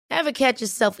Ever catch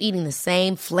yourself eating the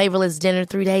same flavorless dinner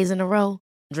 3 days in a row?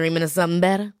 Dreaming of something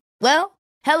better? Well,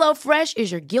 HelloFresh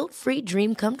is your guilt-free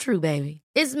dream come true, baby.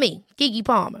 It's me, Keke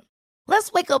Palmer.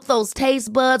 Let's wake up those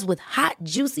taste buds with hot,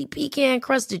 juicy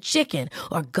pecan-crusted chicken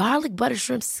or garlic butter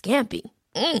shrimp scampi.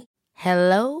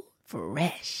 Hello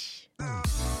Fresh.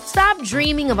 Stop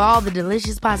dreaming of all the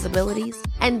delicious possibilities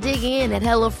and dig in at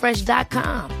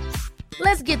HelloFresh.com.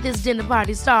 Let's get this dinner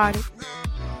party started.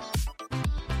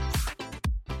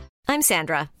 I'm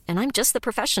Sandra, and I'm just the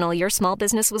professional your small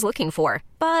business was looking for.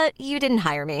 But you didn't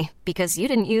hire me because you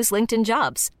didn't use LinkedIn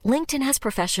Jobs. LinkedIn has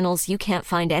professionals you can't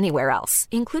find anywhere else,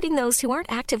 including those who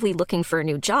aren't actively looking for a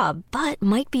new job, but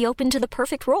might be open to the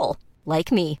perfect role,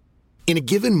 like me. In a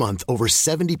given month, over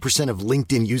 70% of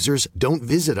LinkedIn users don't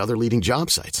visit other leading job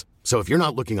sites. So if you're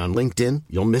not looking on LinkedIn,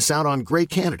 you'll miss out on great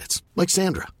candidates like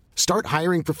Sandra. Start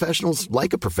hiring professionals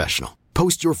like a professional.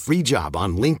 Post your free job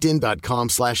on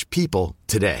linkedin.com/people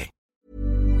today.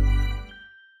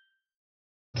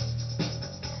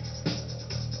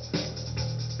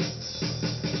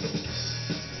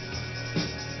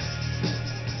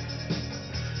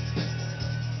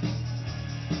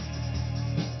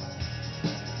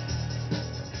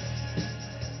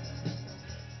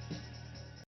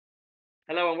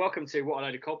 Hello and welcome to What a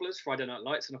Load of Cobblers, Friday Night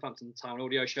Lights, an Northampton Town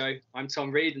audio show. I'm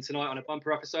Tom Reed, and tonight on a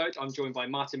bumper episode, I'm joined by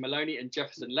Martin Maloney and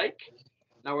Jefferson Lake.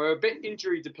 Now, we're a bit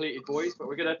injury depleted, boys, but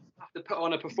we're going to have to put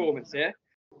on a performance here.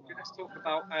 Let's talk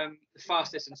about the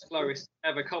fastest and slowest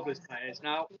ever Cobblers players.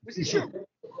 Now, was it sure?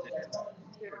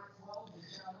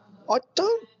 I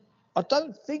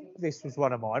don't think this was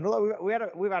one of mine. Although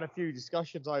we've had a few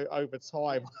discussions over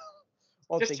time.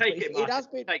 Just take it, Martin. It has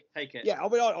been, take it. Yeah, I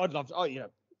mean, I'd love to.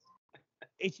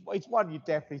 It's one you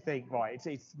definitely think, right?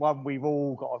 It's one we've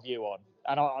all got a view on,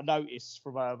 and I noticed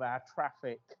from our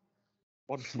traffic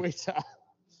on Twitter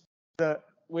that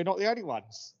we're not the only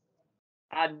ones.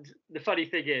 And the funny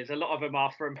thing is, a lot of them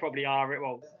are from probably our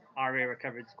era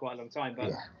coverage quite a long time,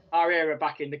 but our era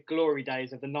back in the glory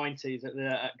days of the 90s at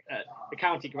the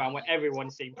county ground, where everyone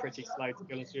seemed pretty slow, to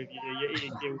be honest with you. You're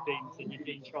eating Gildines and you're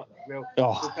eating Trot. We'll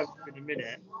come to in a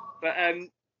minute, but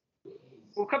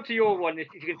we'll come to your one if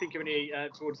you can think of any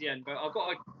towards the end. But I've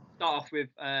got to start off with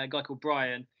a guy called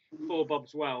Brian, for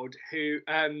Bob's World, who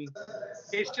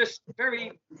is just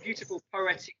very beautiful,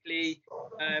 poetic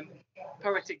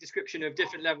description of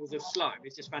different levels of slow.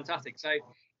 It's just fantastic. So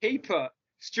he put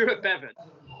Stuart Bevan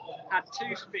had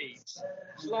 2 speeds,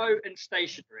 slow and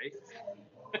stationary.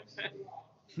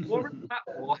 Warren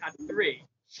Patmore had 3,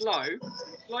 slow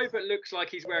but looks like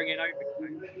he's wearing an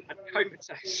overcoat, and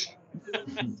comatose.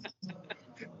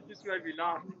 Just made me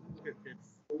laugh.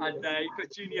 And he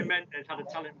put Junior Mendes had a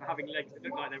talent for having legs that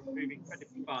looked like they were moving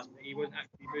incredibly fast, but he wasn't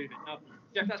actually moving. Now,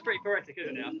 Jeff, that's pretty poetic,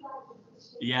 isn't it?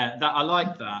 Yeah, I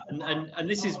like that, and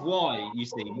this is why, you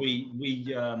see, we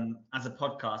as a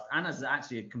podcast and as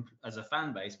a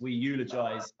fan base, we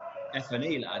eulogise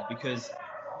F&E lad, because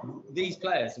these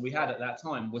players that we had at that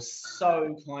time were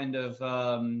so kind of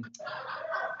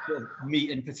sort of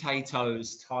meat and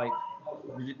potatoes type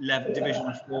level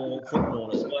Division 4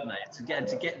 footballers, weren't they? To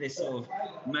get this sort of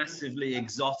massively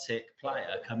exotic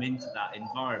player come into that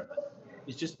environment,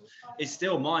 it's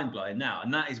still mind blowing now,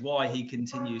 and that is why he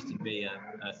continues to be a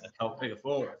cult figure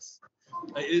for us.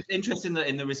 It's interesting that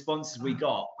in the responses we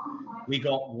got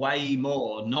way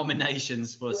more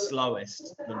nominations for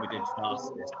slowest than we did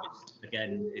fastest, which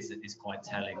again is quite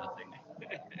telling, I think.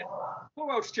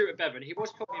 Poor old Stuart Bevan, he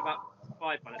was probably about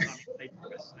 5 by the time he played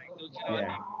for us. So, I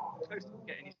mean, close to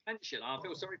getting his pension. I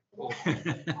feel sorry for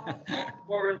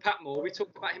Warren Patmore. We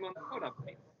talked about him on the pod, I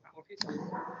believe.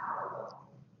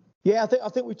 Yeah, I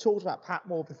think we talked about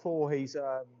Patmore before. He's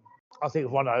I think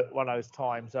it was one of those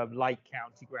times, late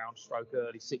county ground stroke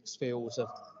early six fields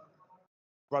of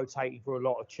rotating for a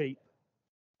lot of cheap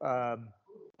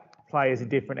players in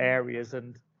different areas.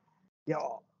 And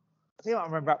I think I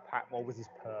remember about Patmore was his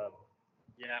perm.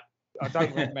 Yeah. I don't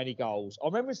remember many goals. I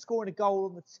remember scoring a goal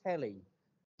on the telly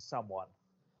for someone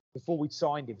before we'd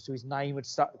signed him. So his name had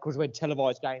stuck, because when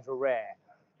televised games were rare.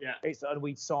 Yeah. And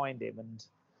we'd signed him, and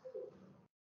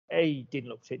he didn't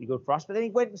look particularly good for us. But then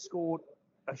he went and scored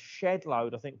a shed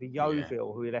load, I think, for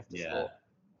Yeovil, who he left to score.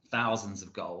 Thousands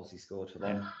of goals he scored for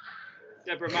them.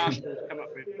 Deborah Marshall's come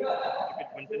up with good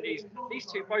ones, and these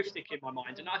two both stick in my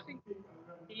mind. And I think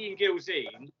Ian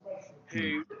Gilzean,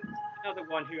 who another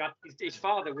one who had his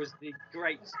father was the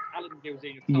great Alan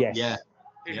Gilzean of Tottenham,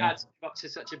 who had up to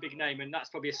such a big name, and that's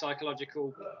probably a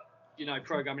psychological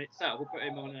program in itself. We'll put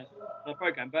him on a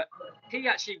program, but he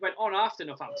actually went on after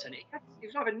Northampton. He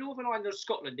was either Northern Ireland or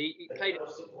Scotland. He played at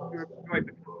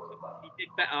Europa. He did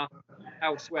better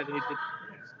elsewhere than he did.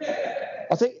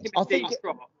 I think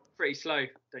pretty slow,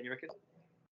 don't you reckon?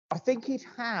 I think he'd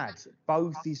had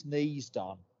both his knees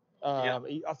done. I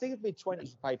think in mid-20s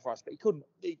he played for us, but he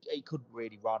couldn't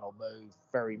really run or move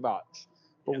very much,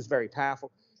 but was very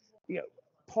powerful.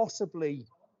 Possibly,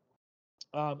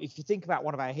 if you think about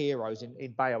one of our heroes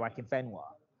in Bayo Akinfenwa,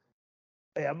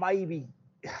 maybe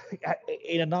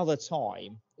in another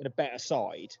time, in a better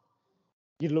side,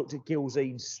 you looked at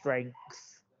Gilzean's strength,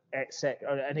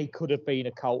 etc., and he could have been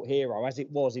a cult hero. As it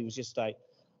was, he was just a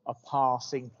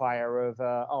passing player of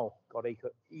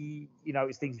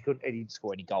his things he didn't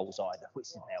score any goals either, which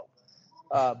didn't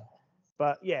help.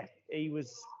 But yeah, he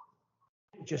was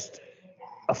just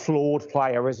a flawed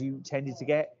player, as you tended to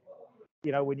get,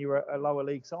 when you were a lower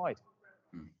league side.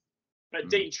 But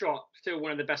Dean Trott, still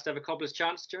one of the best ever cobblers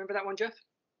chance. Do you remember that one, Jeff?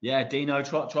 Yeah, Dino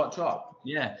Trott.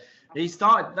 Yeah, he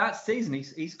started that season.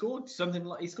 He scored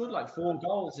like 4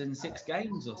 goals in 6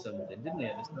 games or something, didn't he?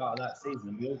 At the start of that season,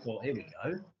 and we all thought, here we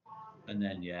go. And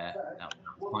then that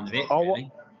was kind of it.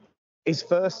 Really. His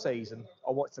first season,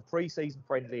 I watched a pre-season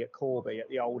friendly at Corby at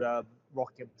the old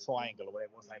Rockingham Triangle or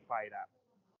whatever it was they played at.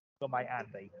 Got mate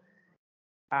Andy,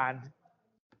 and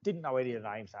didn't know any of the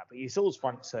names that, but you saw his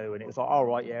front 2, and it was like, all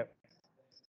right, yeah,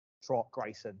 Trott,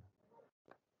 Grayson.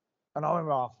 And I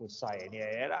remember afterwards saying,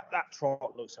 that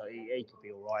Trott looks like he could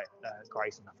be all right.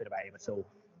 Grayson, nothing about him at all.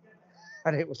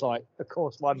 And it was like, of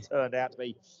course, one turned out to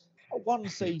be a one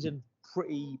season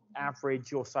pretty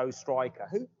average or so striker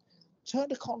who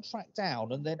turned a contract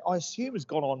down and then I assume has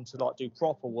gone on to do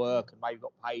proper work and maybe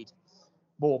got paid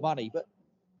more money. But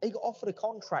he got offered a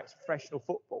contract as a professional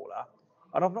footballer.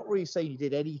 And I've not really seen he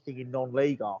did anything in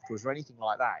non-league afterwards or anything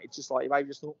like that. It's just like he maybe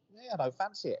just thought, I don't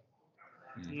fancy it.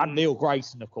 And Neil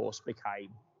Grayson, of course, became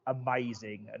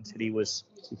amazing until he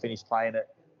finished playing at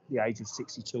the age of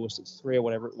 62 or 63 or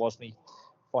whatever it was, and he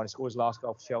finally scored his last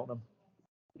goal for Cheltenham.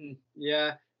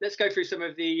 Yeah, let's go through some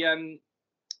of the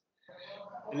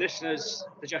listeners'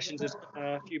 suggestions. There's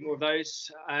a few more of those.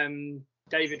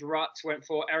 David Rutt went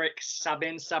for Eric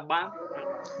Saban.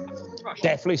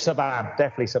 Definitely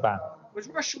Saban. Was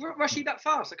Rushy that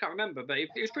fast? I can't remember, but he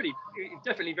was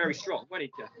definitely very strong,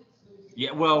 wasn't he, Jeff?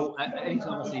 Yeah, well,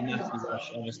 anytime I see Matthew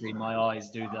Rush, obviously my eyes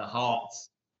do the hearts,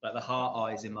 like the heart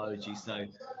eyes emoji. So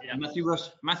Matthew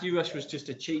Rush was just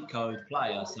a cheat code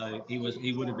player, so he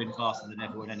would have been faster than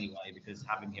everyone anyway because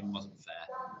having him wasn't fair.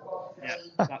 Yeah,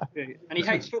 that's true. And he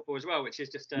hates football as well, which is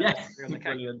just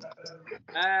brilliant.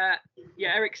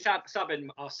 Eric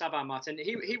Saban Martin.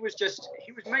 He was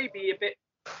maybe a bit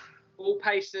ball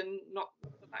pace and not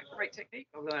that great technique.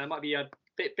 Although it might be a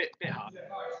bit hard.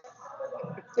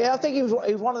 Yeah, I think he was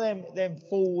one of them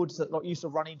forwards that used to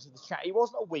run into the chat. He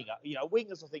wasn't a winger.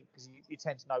 Wingers, I think, because you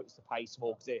tend to notice the pace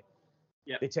more because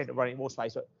they tend to run in more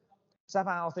space. But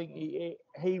somehow I think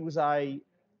he was like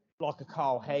a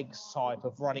Carl Heggs type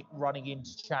of running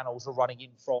into channels or running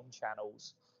in from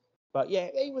channels. But yeah,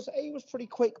 he was pretty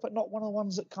quick, but not one of the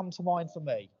ones that come to mind for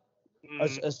me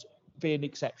as being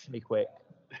exceptionally quick.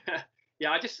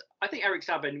 Yeah, I think Eric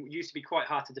Saban used to be quite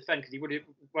hard to defend because he would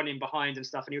run in behind and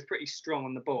stuff, and he was pretty strong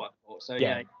on the ball. So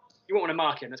you won't want to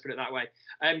mark him. Let's put it that way.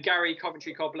 Gary,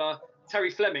 Coventry Cobbler, Terry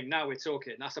Fleming. Now we're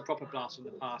talking. That's a proper blast from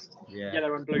the past. Yeah.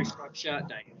 Yellow and blue striped shirt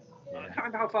day. Yeah. I can't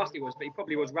remember how fast he was, but he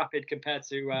probably was rapid compared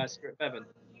to Stuart Bevan.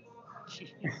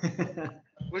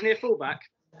 Wasn't he a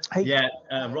fullback?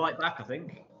 Right back, I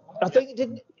think. I think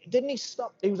didn't he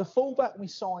stop? He was a fullback when we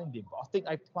signed him, but I think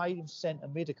they played him centre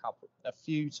mid a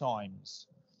few times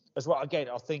as well. Again,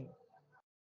 I think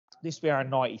this be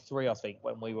around '93. I think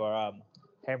when we were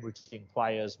hemorrhaging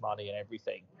players' money and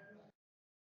everything.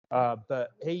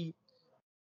 But I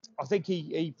think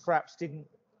he perhaps didn't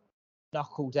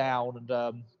knuckle down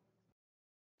and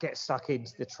get stuck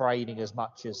into the training as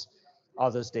much as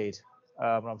others did.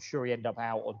 I'm sure he ended up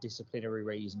out on disciplinary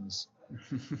reasons.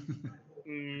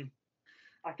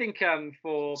 I think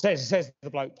for says the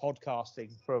bloke podcasting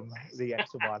from the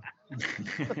Exeter one.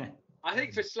 I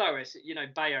think for slowest,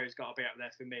 Bayo's got to be up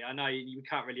there for me. I know you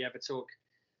can't really ever talk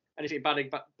anything bad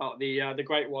about the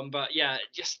great one, but yeah,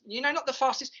 just not the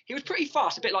fastest. He was pretty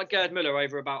fast, a bit like Gerd Muller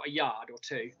over about a yard or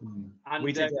two. And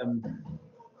we did.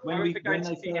 I remember going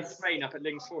to see him train up at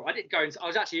Lingsford. I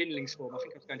was actually in Lingsford. I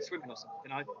think I was going swimming or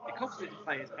something. The confidence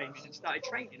players came in and started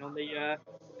training on the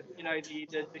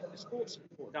sports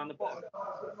support down the bottom.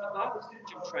 I was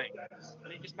gym training,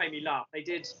 and it just made me laugh. It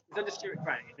was under Stuart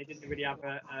Gray, and they didn't really have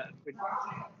a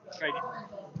training.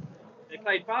 They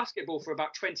played basketball for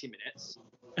about 20 minutes,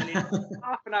 and in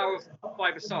half an hour of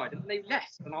five-a-side, and they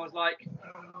left. And I was like,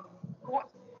 what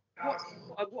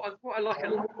I like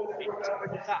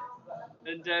that.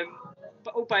 And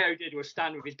but all Bayo did was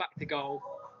stand with his back to goal,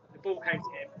 the ball came to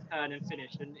him, turn and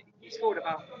finished, and he scored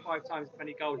about 5 times as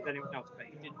many goals as anyone else, but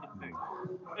he didn't move.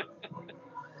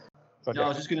 No, I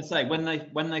was just going to say when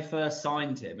they first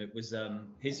signed him, it was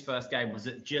his first game was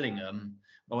at Gillingham.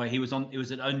 Well, he was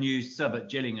an unused sub at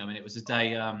Gillingham, and it was the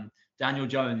day Daniel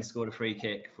Jones scored a free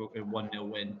kick for a 1-0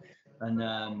 win. And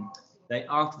they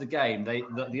after the game,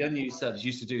 the unused subs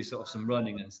used to do sort of some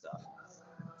running and stuff.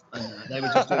 And they were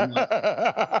just doing like,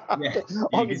 I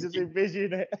can just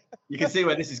envision it. You can see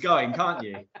where this is going, can't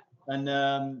you? And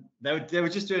they were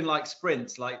just doing like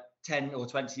sprints, like 10 or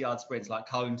 20-yard sprints, like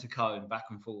cone to cone, back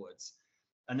and forwards.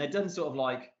 And they'd done sort of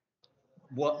like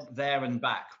what there and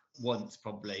back once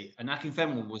probably. And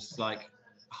Akinfenwa was like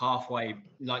halfway,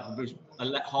 like was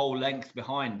a whole length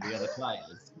behind the other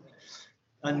players.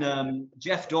 And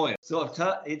Jeff Doyle sort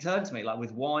of he turned to me like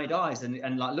with wide eyes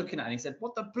and like looking at it, and he said,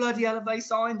 "What the bloody hell have they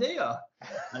signed here?"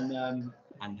 And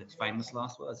it's famous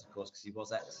last words, of course, because he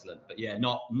was excellent. But yeah,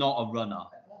 not a runner,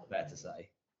 fair to say.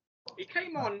 He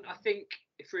came on, I think,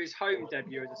 for his home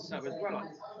debut as a sub as well.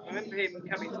 I remember him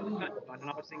coming to the touchline, and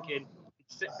I was thinking,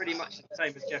 it's pretty much the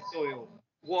same as Jeff Doyle.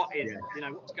 What is,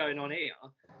 what's going on here?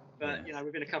 But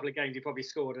within a couple of games, he probably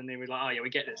scored, and then we're like, oh yeah, we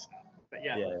get this. But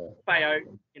Bayo,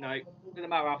 doesn't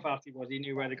matter how fast he was, he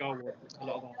knew where the goal was. A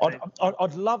lot of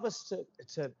I'd love us to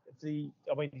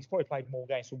I mean, he's probably played more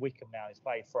games for Wickham now. He's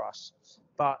played for us,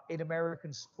 but in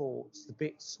American sports, the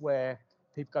bits where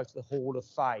people go to the Hall of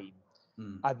Fame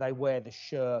and they wear the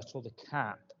shirt or the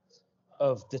cap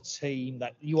of the team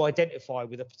that you identify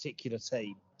with a particular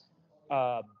team.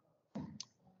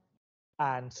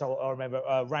 And so I remember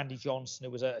Randy Johnson,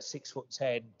 who was a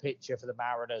 6'10" pitcher for the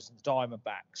Mariners and the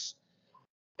Diamondbacks.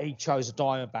 He chose a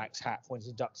Diamondbacks hat when he was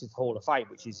inducted to the Hall of Fame,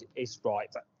 which is right.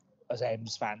 But as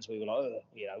M's fans, we were like,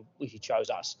 wish he chose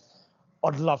us.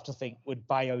 I'd love to think when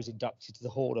Bayo's inducted to the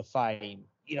Hall of Fame,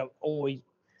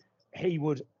 he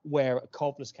would wear a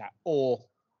cobbler's cap, or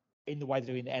in the way they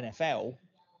do in the NFL,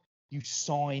 you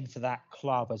sign for that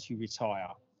club as you retire.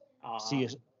 So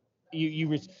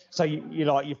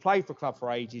you played for a club for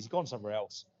ages, you've gone somewhere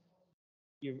else.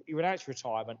 You announce your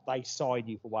retirement, they sign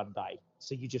you for one day,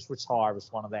 so you just retire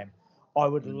as one of them. I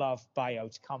would love Bayo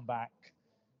to come back.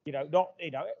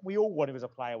 We all want him as a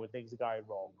player when things are going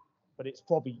wrong, but it's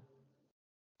probably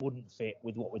wouldn't fit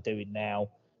with what we're doing now.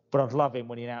 But I'd love him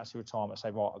when he announced his retirement,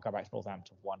 say, right, I'll go back to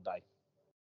Northampton for one day.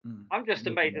 I'm just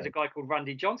amazed there's a guy called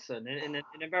Randy Johnson in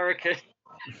America.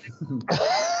 In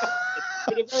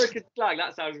American slang,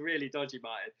 that sounds really dodgy,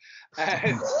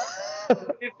 Martin.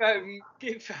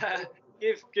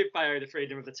 Give Bayo the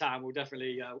freedom of the town. We'll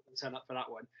definitely turn up for that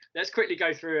one. Let's quickly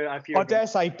go through a few. I dare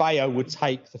say Bayo would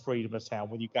take the freedom of the town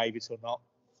when you gave it or not.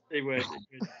 He would.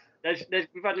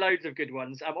 We've had loads of good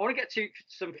ones. I want to get to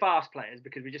some fast players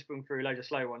because we just been through loads of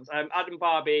slow ones. Adam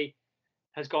Barbie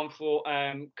has gone for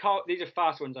Carl. These are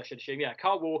fast ones, I should assume. Yeah,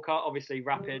 Carl Walker, obviously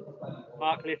rapid.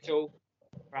 Mark Little,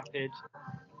 rapid.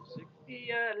 The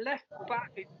left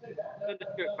back is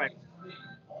understood.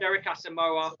 Derek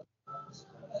Asamoah,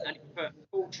 and he put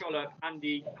Paul Trollope,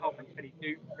 Andy Holman, Kenny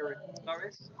Duke, Eric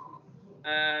Norris.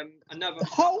 Another.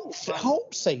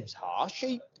 Holt seems harsh.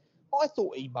 I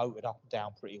thought he motored up and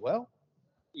down pretty well.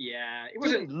 Yeah, it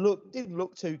wasn't didn't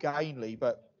look too gainly,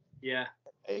 but yeah.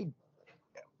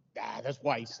 That's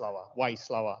way slower.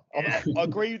 Yeah. I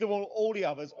agree with them all the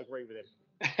others agree with him.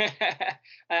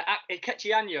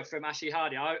 Kechi Anya from Ashley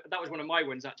Hardy. That was one of my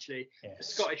ones, actually. Yes. A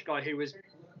Scottish guy who was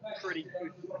pretty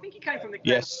good. I think he came from the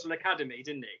Glenville Academy,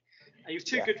 didn't he? And he was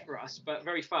too good for us, but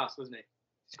very fast, wasn't he?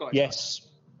 Scottish. Yes.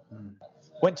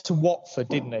 Went to Watford,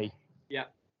 didn't he? Yeah.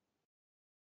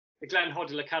 The Glen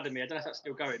Hoddle Academy. I don't know if that's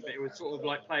still going, but it was sort of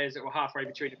like players that were halfway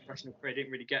between a professional career,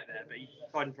 didn't really get there, but he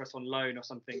signed for us on loan or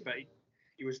something, but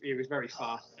he was very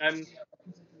fast.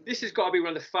 This has got to be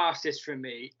one of the fastest from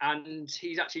me, and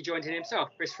he's actually joined in himself,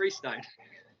 Chris Freestone.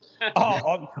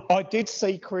 I did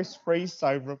see Chris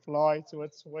Freestone reply to a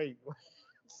tweet.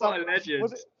 What a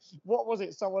legend. What was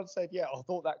it? Someone said, yeah, I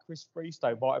thought that Chris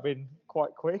Freestone might have been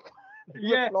quite quick. He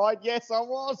Yeah. replied, yes, I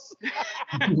was.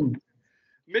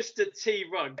 Mr. T.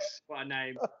 Ruggs, what a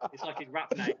name. It's like his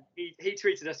rap name. He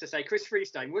tweeted us to say, Chris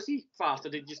Freestone, was he fast or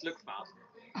did he just look fast?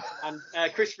 And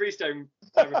Chris Freestone,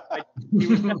 he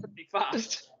was definitely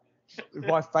fast.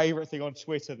 My favourite thing on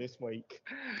Twitter this week.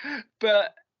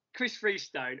 But Chris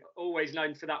Freestone, always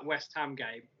known for that West Ham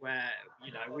game where,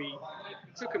 we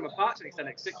took him apart to the extent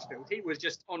at Sixfield. He was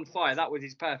just on fire. That was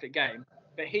his perfect game.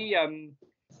 But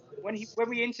when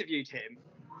we interviewed him,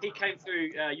 he came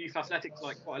through youth athletics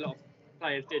like quite a lot of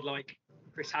players did, like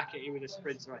Chris Hackett. He was a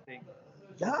sprinter, I think.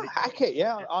 Yeah, Hackett,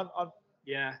 yeah.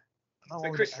 Yeah.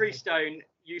 So Chris Freestone,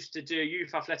 used to do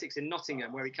youth athletics in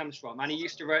Nottingham, where he comes from, and he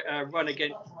used to run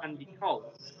against Andy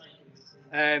Cole,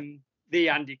 the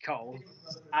Andy Cole.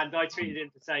 And I tweeted him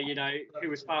to say, who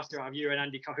was faster out of you and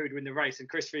Andy Cole, who would win the race? And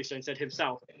Chris Freestone said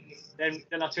himself. Then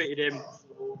I tweeted him,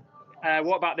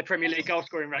 what about the Premier League goal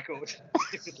scoring record?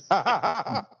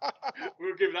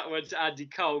 We'll give that one to Andy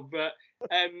Cole. But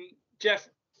Jeff,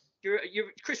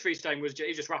 Chris Freestone he was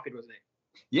just rapid, wasn't he?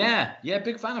 Yeah,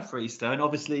 big fan of Freestone.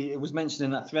 Obviously, it was mentioned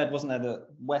in that thread, wasn't there, that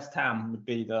West Ham would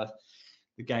be the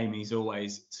game he's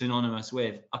always synonymous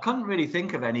with. I couldn't really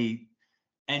think of any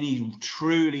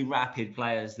truly rapid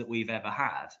players that we've ever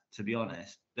had, to be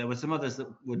honest. There were some others that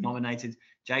were nominated.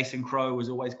 Jason Crowe was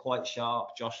always quite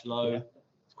sharp. Josh Lowe was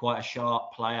quite a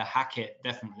sharp player. Hackett,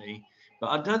 definitely. But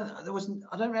I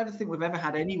don't ever think we've ever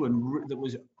had anyone that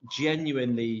was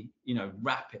genuinely, a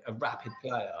rapid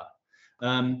player.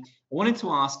 I wanted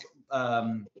to ask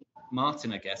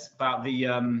Martin, I guess, about the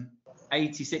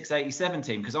 86-87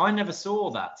 team, because I never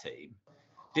saw that team.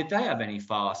 Did they have any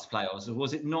fast players, or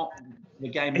was it not the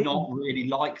game not really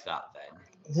like that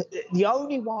then? The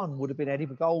only one would have been Eddie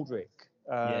McGoldrick,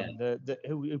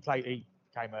 who played. He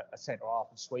became a centre half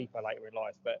and sweeper later in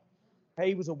life, but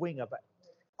he was a winger. But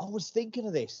I was thinking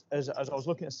of this as I was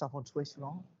looking at stuff on Twitter.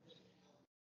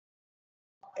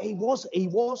 He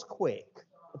was quick,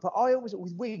 but I always,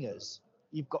 with wingers,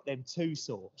 you've got them two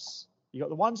sorts. You got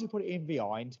the ones who put it in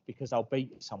behind because they'll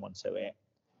beat someone to it,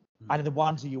 and the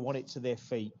ones who you want it to their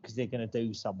feet because they're going to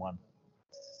do someone.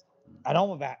 And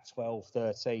I'm about 12,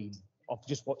 13 of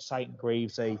just what St.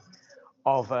 Greavesy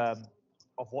of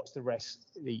what's the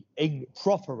rest,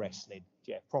 proper wrestling.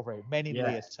 Yeah, proper men in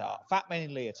leotard, fat men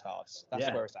in leotards. That's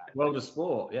where it's at. World of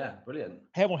Sport, brilliant.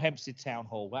 Hemel Hempstead Town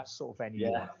Hall, that sort of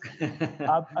venue.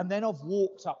 And then I've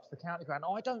walked up to the county ground.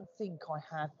 I don't think I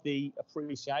had the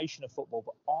appreciation of football,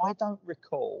 but I don't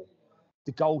recall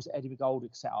the goals that Eddie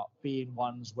McGoldrick set up being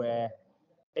ones where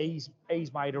he's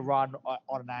made a run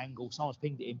on an angle, someone's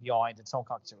pinged it in behind, and someone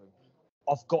comes to him.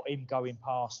 I've got him going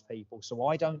past people, so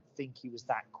I don't think he was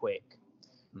that quick.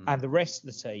 And the rest of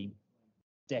the team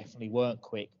definitely weren't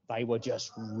quick. They were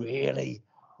just really,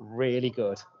 really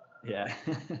good. Yeah.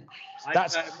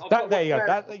 There you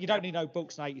go. You don't need no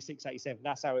books in 86, 87.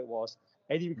 That's how it was.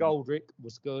 Eddie McGoldrick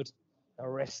was good. The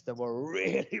rest of them were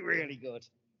really, really good.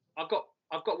 I've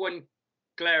got one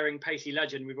glaring pacey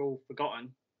legend we've all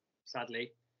forgotten,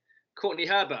 sadly. Courtney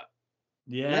Herbert.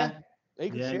 He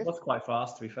was quite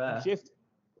fast, to be fair.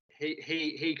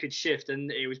 He could shift, and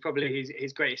it was probably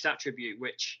his greatest attribute,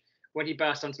 which when he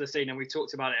burst onto the scene, and we've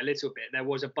talked about it a little bit, there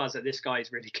was a buzz that this guy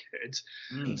is really good.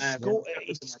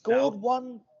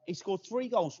 He scored 3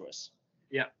 goals for us.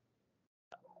 Yeah.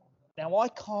 Now, I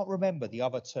can't remember the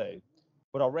other 2,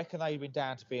 but I reckon they'd been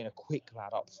down to being a quick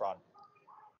lad up front.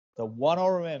 The one I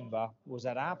remember was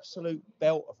that absolute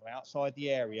belter from outside the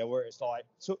area where it's like,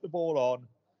 took the ball on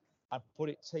and put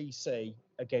it TC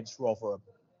against Rotherham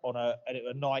on a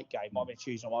night game. Might have been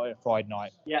Tuesday night, might have been Friday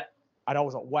night. Yeah. And I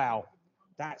was like, wow,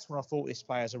 that's when I thought this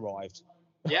player's arrived.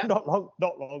 Yeah. not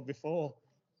long before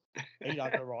he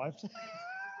hadn't arrived.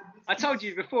 I told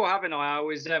you before, haven't I? I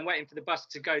was waiting for the bus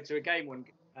to go to a game one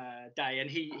day, and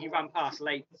he ran past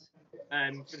late.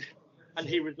 And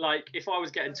he was like, if I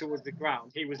was getting towards the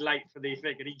ground, he was late for the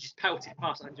thing, and he just pelted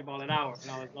past 100 mile an hour.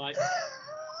 And I was like,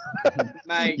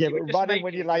 mate, yeah, but running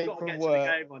when you're late from work.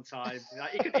 To the game on time.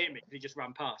 Like, he couldn't hear me because he just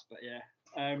ran past. But yeah.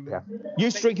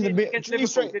 You drinking the against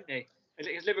Liverpool, didn't he?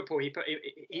 Against Liverpool, he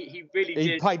really did.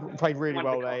 He played really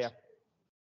well there. Yeah.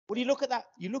 Well, you look at that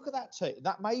team.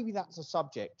 That's a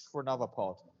subject for another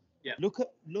pod. Yeah. Look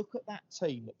at that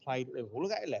team that played at Liverpool.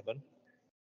 Look at 11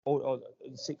 or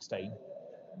 16.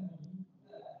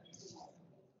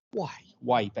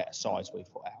 Way better sides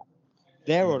we've put out.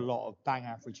 There are a lot of bang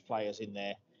average players in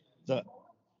there that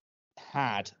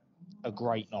had a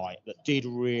great night, that did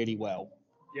really well.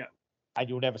 Yeah. And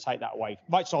you'll never take that away.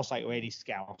 Might I'll say to any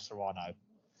Scouser I know,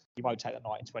 you won't take that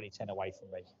night in 2010 away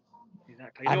from me.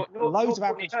 Exactly. And loads of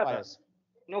average players.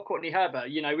 Not Courtney Herbert.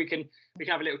 We can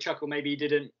have a little chuckle. Maybe he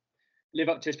didn't live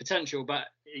up to his potential, but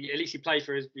at least he played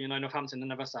for his, Northampton and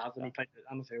none of us have, and he played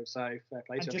at Anfield, so fair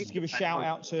play. And just to give a shout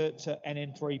out to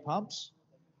NN3 Pumps.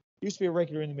 Used to be a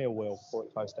regular in the Mill Wheel before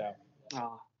it closed down.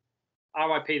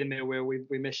 R.I.P. the Mill Wheel,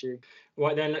 we miss you.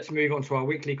 Right then, let's move on to our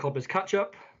weekly Cobblers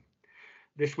catch-up.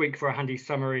 This week, for a handy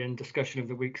summary and discussion of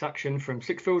the week's action from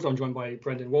Sixfields, I'm joined by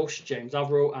Brendan Walsh, James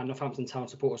Averill, and Northampton Town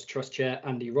Supporters Trust Chair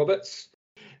Andy Roberts.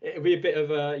 It'll be a bit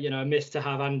of a miss to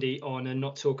have Andy on and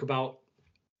not talk about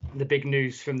the big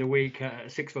news from the week at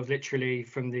Sixfields, literally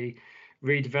from the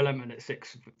redevelopment at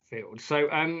Sixfields. So,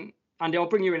 Andy, I'll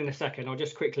bring you in a second. I'll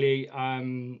just quickly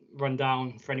run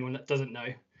down for anyone that doesn't know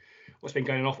what's been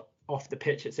going off the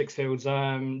pitch at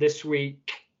Sixfields. This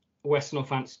week, West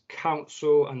Northants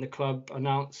Council and the club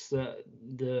announced that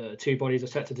the two bodies are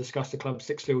set to discuss the club's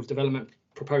Sixfields development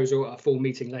proposal at a full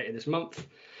meeting later this month.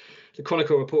 The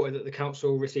Chronicle reported that the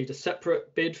council received a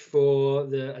separate bid for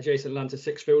the adjacent land to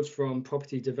Sixfields from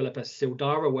property developer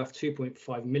Sildara worth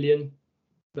 2.5 million,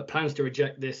 but plans to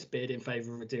reject this bid in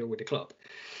favour of a deal with the club.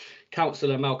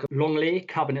 Councillor Malcolm Longley,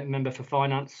 Cabinet Member for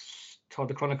Finance, told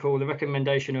the Chronicle the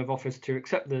recommendation of offers to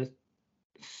accept the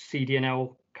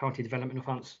CDNL County Development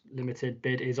Northants Limited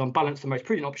bid is on balance the most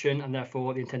prudent option and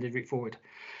therefore the intended route forward.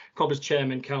 Cobblers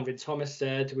chairman Calvin Thomas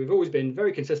said, "We've always been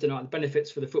very consistent on the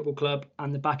benefits for the football club,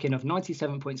 and the backing of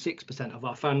 97.6% of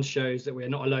our fans shows that we are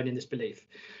not alone in this belief.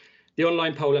 The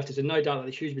online poll left us in no doubt that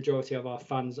the huge majority of our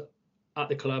fans at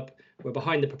the club were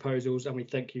behind the proposals, and we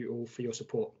thank you all for your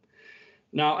support."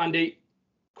 Now, Andy,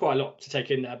 quite a lot to take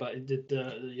in there, but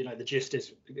the gist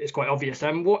is quite obvious.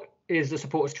 What is the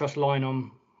Supporters Trust line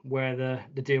on where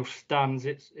the deal stands?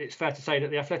 It's fair to say that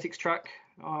the athletics track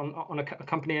on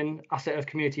accompanying asset of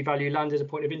community value land is a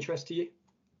point of interest to you?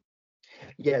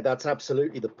 Yeah, that's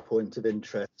absolutely the point of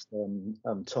interest,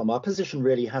 Tom. Our position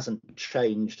really hasn't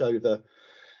changed over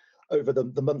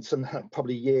the months and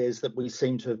probably years that we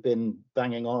seem to have been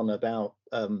banging on about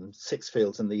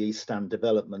Sixfields and the East Stand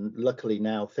development. Luckily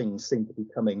now things seem to be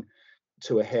coming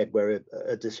to a head where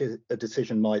a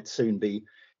decision might soon be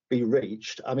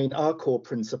reached. I mean, our core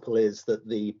principle is that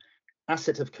the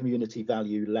asset of community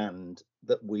value land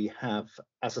that we have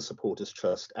as a supporters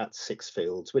trust at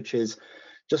Sixfields, which is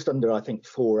just under, I think,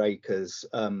 4 acres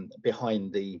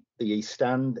behind the East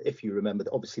Stand, if you remember,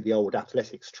 obviously the old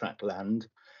athletics track land,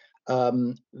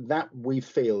 that we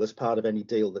feel as part of any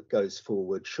deal that goes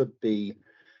forward should be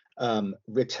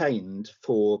retained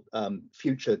for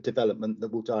future development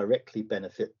that will directly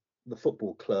benefit the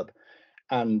football club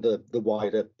and the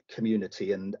wider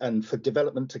community, and for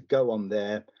development to go on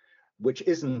there, which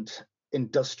isn't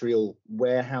industrial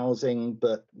warehousing,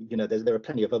 but there are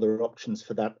plenty of other options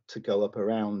for that to go up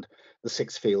around the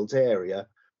Sixfields area.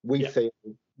 We feel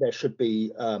there should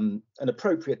be an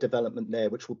appropriate development there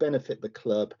which will benefit the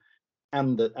club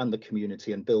and the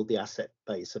community and build the asset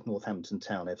base of Northampton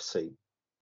Town FC.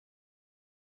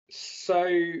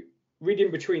 So,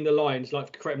 reading between the lines,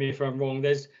 like, correct me if I'm wrong,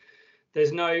 there's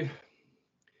no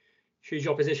huge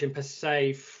opposition per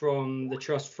se from the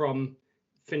trust from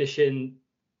finishing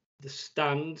the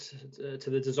stand to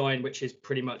the design, which is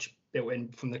pretty much built in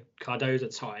from the Cardoza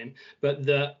time, but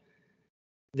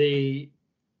the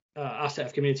asset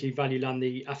of community value land,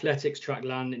 the athletics track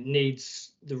land, it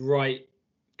needs the right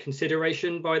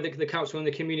consideration by the council and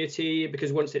the community,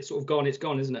 because once it's sort of gone, it's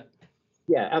gone, isn't it?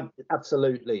 Yeah,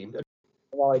 absolutely. In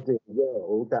an ideal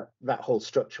world, that whole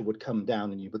structure would come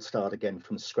down and you would start again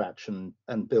from scratch and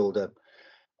build a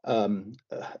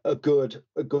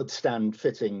good stand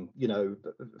fitting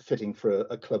for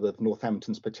a club of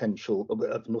Northampton's potential,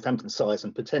 of Northampton size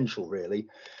and potential, really.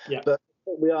 Yeah. But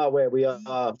we are where we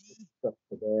are.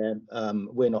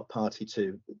 We're not party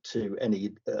to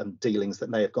any dealings that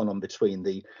may have gone on between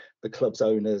the club's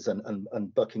owners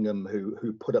and Buckingham,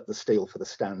 who put up the steel for the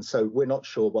stand. So we're not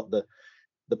sure what the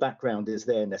background is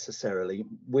there necessarily.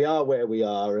 We are where we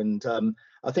are, and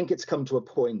I think it's come to a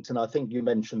point, and I think you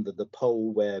mentioned that the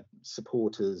poll where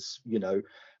supporters,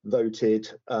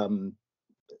 voted,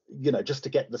 just to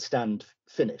get the stand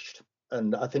finished.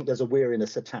 And I think there's a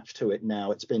weariness attached to it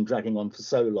now. It's been dragging on for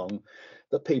so long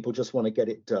that people just want to get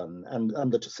it done. And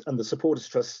the Supporters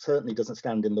Trust certainly doesn't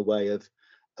stand in the way of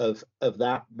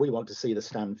that. We want to see the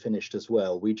stand finished as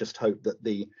well. We just hope that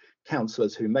the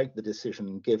councillors who make the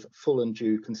decision give full and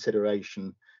due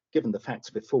consideration, given the facts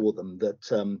before them,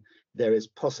 that there is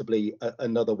possibly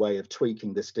another way of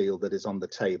tweaking this deal that is on the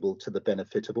table to the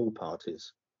benefit of all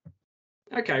parties.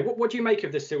 Okay, what do you make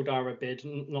of the Sildara bid?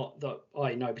 Not that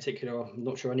I know particular, I'm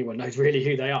not sure anyone knows really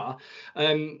who they are.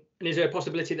 And is there a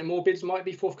possibility that more bids might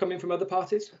be forthcoming from other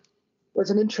parties? Well,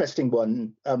 it's an interesting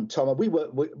one, Tom.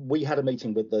 We had a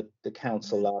meeting with the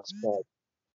council last Friday.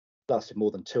 Lasted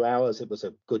more than 2 hours. It was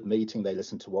a good meeting. They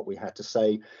listened to what we had to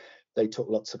say. They took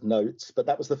lots of notes. But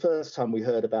that was the first time we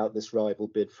heard about this rival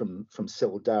bid from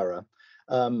Sildara.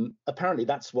 Apparently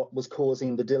that's what was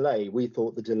causing the delay. We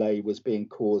thought the delay was being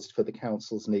caused for the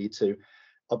council's need to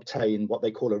obtain what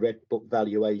they call a red book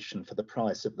valuation for the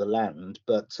price of the land,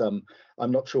 but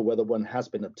I'm not sure whether one has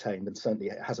been obtained, and certainly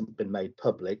it hasn't been made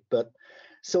public. But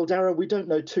Sildara, we don't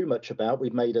know too much about.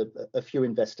 We've made a few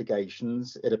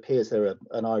investigations. It appears they're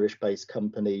an Irish-based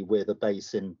company with a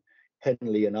base in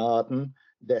Henley and Arden.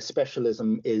 Their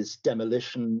specialism is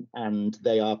demolition, and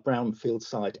they are brownfield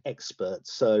site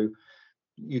experts. So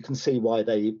you can see why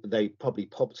they probably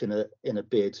popped in a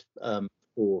bid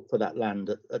for that land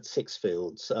at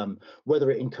Sixfields.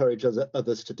 Whether it encourages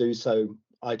others to do so,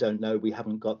 I don't know. We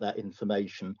haven't got that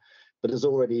information. But as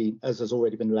has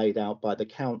already been laid out by the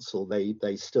council,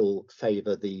 they still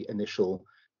favour the initial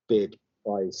bid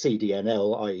by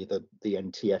CDNL, i.e. the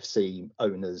NTFC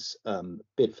owners'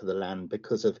 bid for the land,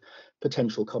 because of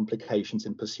potential complications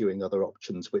in pursuing other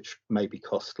options, which may be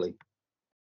costly.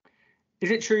 Is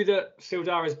it true that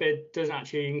Sildara's bid doesn't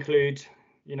actually include,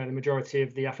 the majority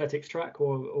of the athletics track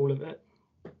or all of it?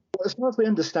 Well, as far as we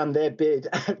understand, their bid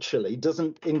actually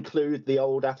doesn't include the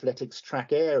old athletics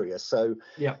track area. So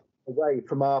yeah, away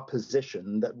from our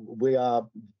position, that we are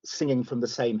singing from the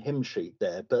same hymn sheet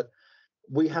there, but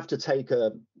we have to take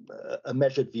a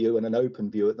measured view and an open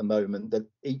view at the moment, that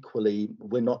equally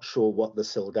we're not sure what the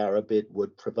Sildara bid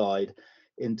would provide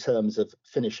in terms of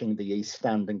finishing the East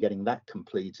Stand and getting that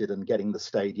completed and getting the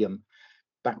stadium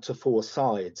back to 4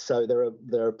 sides. So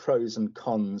there are pros and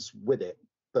cons with it.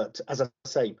 But as I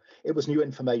say, it was new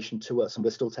information to us, and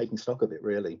we're still taking stock of it,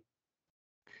 really.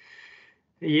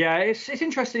 Yeah, it's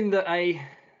interesting that a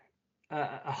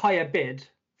higher bid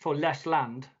for less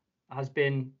land has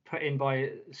been put in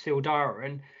by Sildara,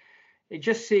 and it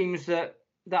just seems that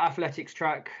that athletics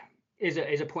track is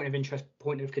a point of interest,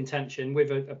 point of contention,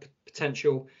 with a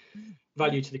potential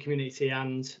value to the community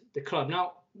and the club.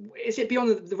 Now, is it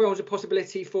beyond the realms of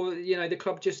possibility for the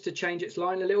club just to change its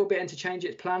line a little bit and to change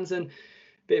its plans and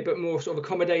be a bit more sort of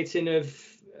accommodating of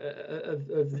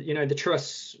the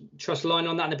trust line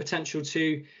on that, and the potential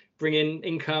to bring in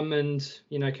income and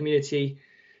community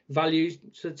value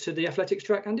to the athletics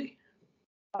track, Andy?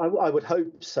 I would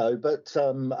hope so, but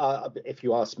if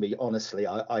you ask me honestly,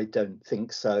 I don't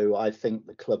think so. I think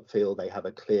the club feel they have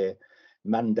a clear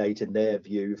mandate in their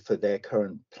view for their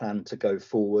current plan to go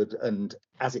forward, and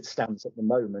as it stands at the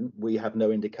moment, we have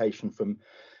no indication from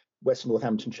West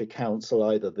Northamptonshire Council,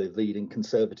 either the leading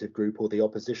Conservative group or the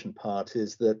opposition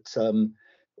parties, that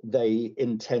they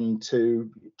intend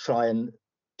to try and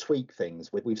tweak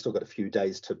things. We've still got a few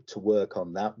days to work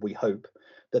on that. We hope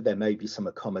that there may be some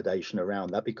accommodation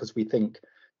around that, because we think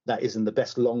that is in the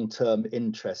best long-term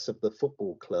interests of the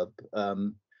football club,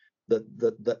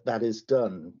 that is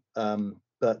done.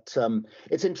 But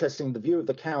it's interesting. The view of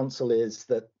the council is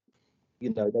that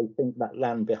they think that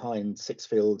land behind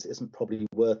Sixfields isn't probably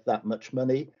worth that much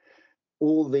money.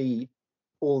 All the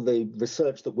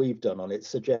research that we've done on it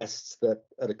suggests that,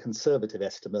 at a conservative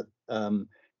estimate,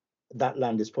 that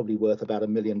land is probably worth about £1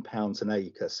 million an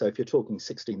acre. So if you're talking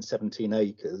 16, 17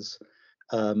 acres,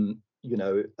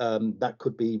 that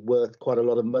could be worth quite a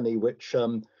lot of money, which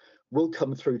will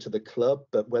come through to the club.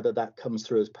 But whether that comes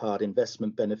through as part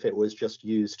investment benefit or is just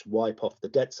used to wipe off the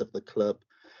debts of the club,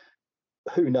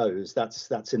 who knows?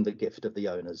 That's in the gift of the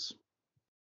owners.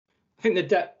 I think the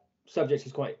debt subject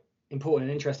is quite important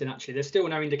and interesting, actually. There's still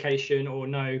no indication or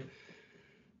no,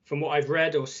 from what I've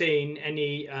read or seen,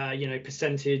 any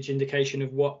percentage indication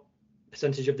of what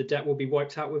percentage of the debt will be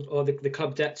wiped out with, or the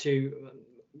club debt to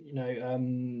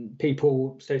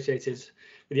people associated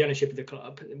with the ownership of the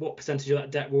club. What percentage of that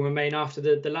debt will remain after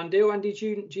the land deal? Andy,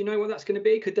 do you know what that's going to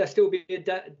be? Could there still be a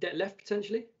debt left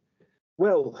potentially?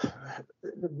 Well,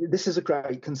 this is a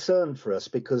great concern for us,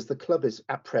 because the club is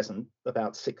at present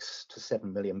about £6 to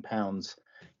 £7 million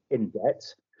in debt.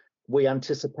 We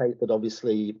anticipate that,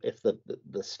 obviously, if the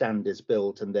stand is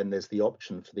built and then there's the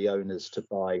option for the owners to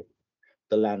buy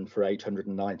the land for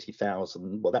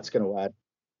 £890,000, well, that's going to add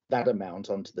that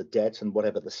amount onto the debt, and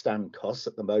whatever the stand costs.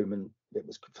 At the moment, it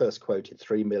was first quoted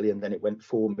 3 million, then it went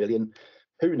 4 million.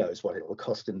 Who knows what it will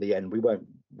cost in the end? We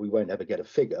won't ever get a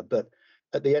figure, but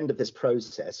at the end of this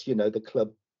process,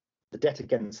 the debt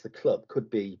against the club could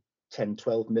be 10,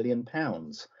 12 million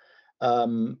pounds.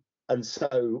 And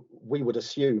so we would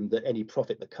assume that any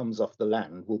profit that comes off the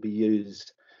land will be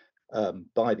used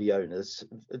by the owners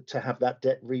to have that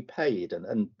debt repaid.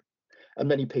 And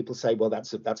many people say, well,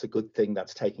 that's a good thing,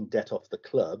 that's taking debt off the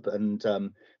club, and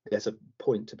there's a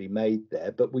point to be made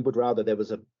there. But we would rather there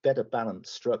was a better balance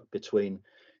struck between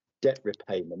debt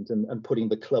repayment and putting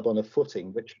the club on a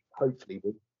footing which hopefully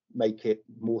would make it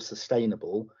more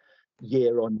sustainable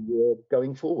year on year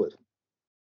going forward.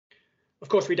 Of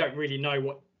course, we don't really know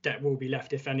what debt will be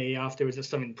left, if any, afterwards. It's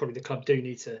something probably the club do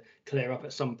need to clear up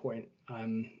at some point.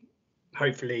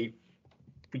 Hopefully,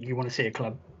 you want to see a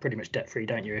club pretty much debt-free,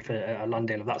 don't you, if a land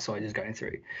deal of that size is going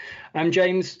through.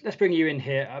 James, let's bring you in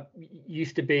here.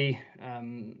 Used to be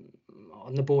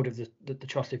on the board of the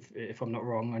trust, if I'm not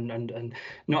wrong, and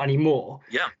not anymore.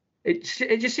 Yeah. It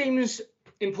just seems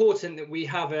important that we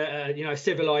have a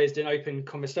civilized and open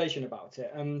conversation about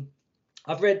it.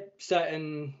 I've read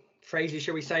certain phrases,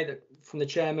 shall we say, that from the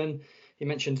chairman. He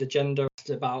mentions agenda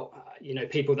about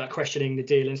people that are questioning the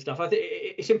deal and stuff. I think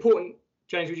it's important,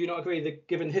 James. Would you not agree that,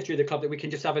 given the history of the club, that we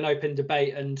can just have an open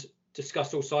debate and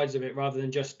discuss all sides of it rather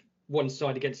than just one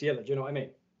side against the other? Do you know what I mean?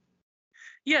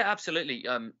 Yeah, absolutely.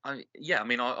 I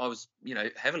was,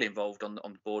 heavily involved on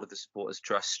the board of the Supporters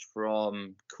Trust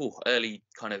from early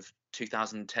kind of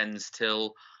 2010s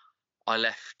till I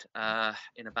left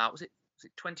in about was it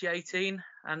 2018,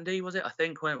 Andy? Was it? I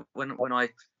think when I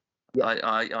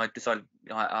decided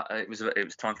it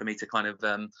was time for me to kind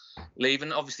of leave,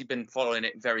 and obviously been following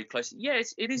it very closely. Yeah,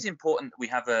 it is important that we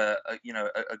have a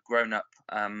grown up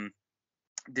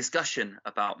discussion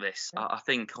about this. I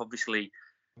think obviously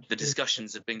the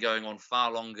discussions have been going on far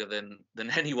longer than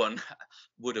anyone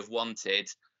would have wanted.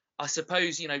 I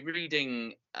suppose,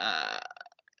 reading,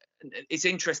 it's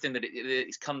interesting that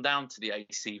it's come down to the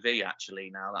ACV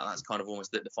actually now. That's kind of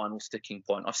almost the final sticking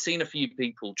point. I've seen a few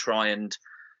people try and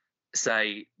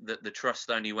say that the trust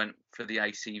only went for the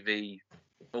ACV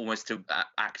almost to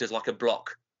act as like a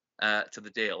block to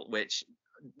the deal, which,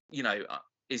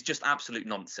 is just absolute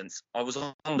nonsense. I was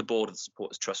on the board of the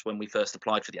Supporters Trust when we first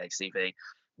applied for the ACV.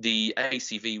 The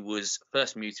ACV was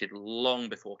first mooted long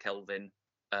before Kelvin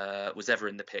was ever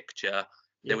in the picture.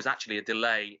 Yeah. There was actually a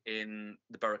delay in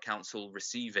the Borough Council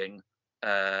receiving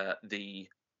the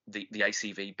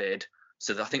ACV bid.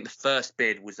 So I think the first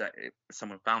bid was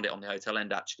someone found it on the Hotel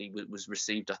End actually was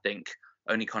received, I think,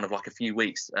 only kind of like a few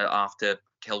weeks after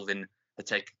Kelvin had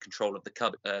taken control of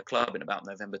the club in about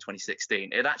November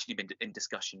 2016. It had actually been in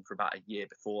discussion for about a year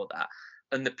before that.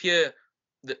 And the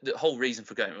whole reason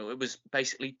for going, it was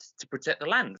basically to protect the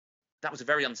land. That was a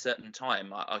very uncertain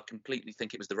time. I completely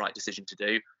think it was the right decision to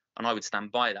do, and I would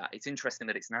stand by that. It's interesting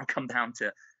that it's now come down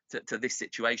to this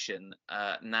situation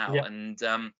now. Yeah. And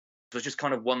I was just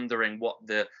kind of wondering what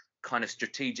the kind of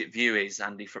strategic view is,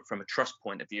 Andy, from a trust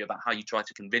point of view, about how you try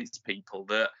to convince people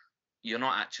that you're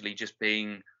not actually just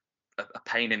being a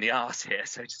pain in the arse here,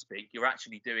 so to speak. You're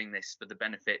actually doing this for the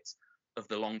benefit of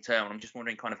the long term. And I'm just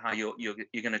wondering kind of how you're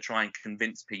going to try and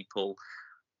convince people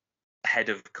ahead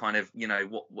of kind of,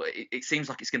 what it seems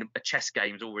like it's going to, a chess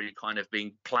game's already kind of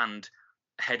being planned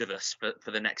ahead of us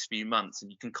for the next few months,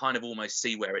 and you can kind of almost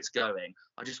see where it's going.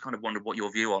 I just kind of wondered what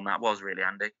your view on that was, really,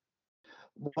 Andy.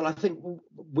 Well, I think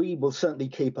we will certainly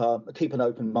keep an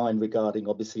open mind regarding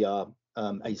obviously our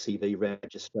ACV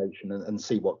registration and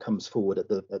see what comes forward at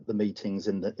the meetings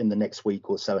in the next week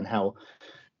or so, and how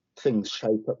things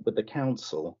shape up with the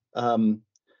council.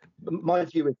 My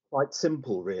view is quite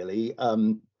simple, really.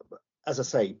 As I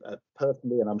say,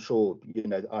 personally, and I'm sure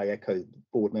I echo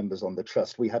board members on the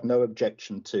trust, we have no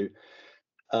objection to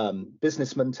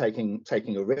businessmen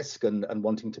taking a risk and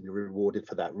wanting to be rewarded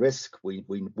for that risk. We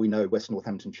know West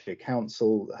Northamptonshire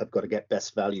Council have got to get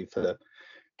best value for the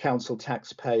council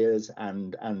taxpayers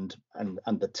and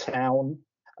the town.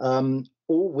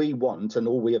 All we want, and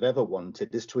all we have ever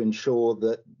wanted, is to ensure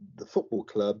that the football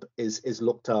club is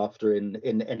looked after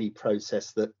in any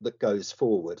process that goes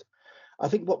forward. I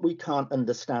think what we can't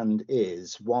understand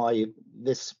is why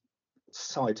this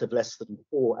site of less than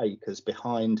 4 acres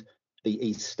behind the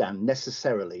East Stand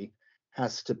necessarily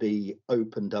has to be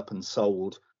opened up and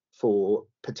sold for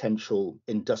potential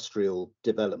industrial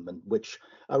development, which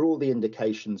are all the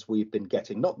indications we've been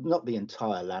getting. Not the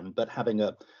entire land, but having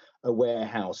a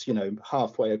warehouse,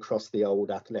 halfway across the old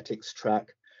athletics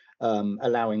track,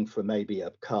 allowing for maybe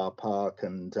a car park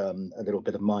and a little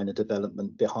bit of minor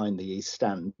development behind the East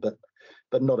Stand, but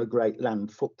not a great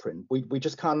land footprint. We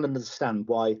just can't understand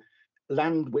why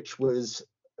land which was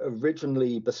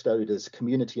originally bestowed as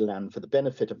community land for the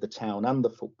benefit of the town and the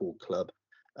football club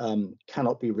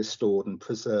cannot be restored and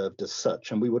preserved as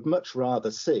such. And we would much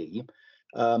rather see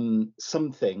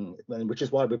something, which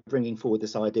is why we're bringing forward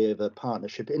this idea of a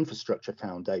partnership infrastructure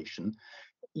foundation.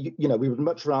 We would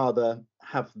much rather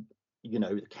have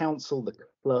the council, the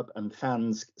club and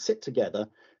fans sit together,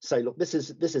 say, look, this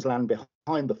is land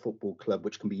behind the football club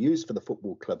which can be used for the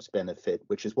football club's benefit,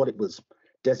 which is what it was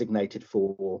designated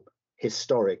for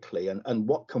historically, and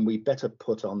what can we better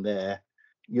put on there,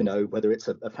 whether it's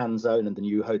a fan zone and the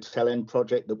new Hotel End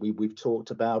project that we've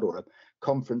talked about, or a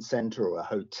conference centre, or a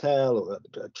hotel, or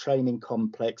a training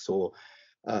complex, or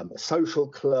a social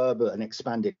club, an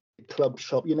expanded club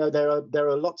shop. There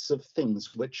are lots of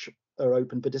things which are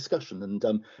open for discussion,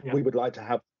 and we would like to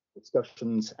have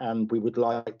discussions, and we would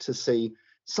like to see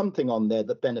something on there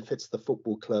that benefits the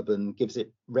football club and gives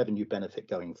it revenue benefit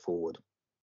going forward.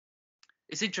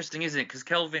 It's interesting, isn't it? Because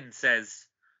Kelvin says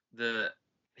that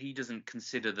he doesn't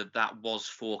consider that was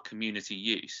for community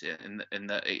use, and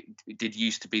that it did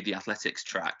used to be the athletics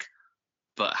track,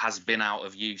 but has been out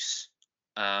of use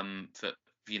for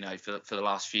the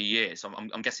last few years. So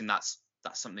I'm guessing that's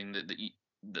something that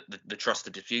the trust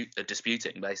are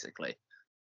disputing, basically.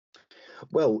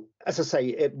 Well, as I say,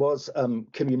 it was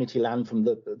community land from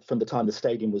the time the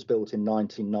stadium was built in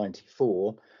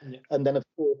 1994, and then of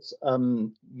course,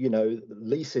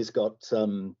 leases got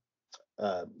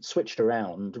switched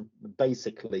around,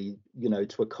 basically,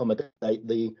 to accommodate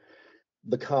the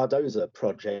Cardoza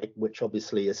project, which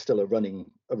obviously is still a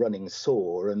running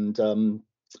sore,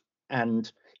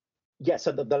 and yes,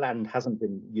 so the land hasn't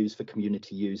been used for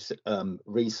community use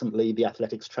recently. The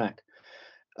athletics track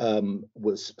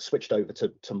was switched over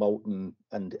to Moulton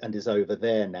and is over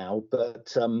there now,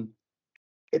 but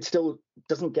it still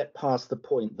doesn't get past the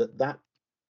point that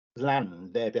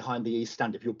land there behind the East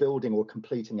Stand, if you're building or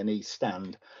completing an East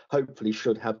Stand, hopefully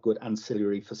should have good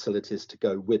ancillary facilities to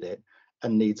go with it,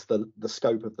 and needs the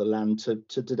scope of the land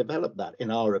to develop that, in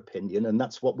our opinion. And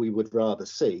that's what we would rather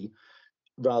see,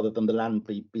 rather than the land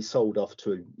be sold off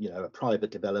to a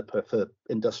private developer for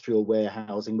industrial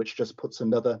warehousing, which just puts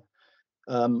another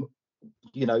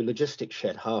logistics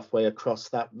shed halfway across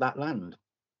that land.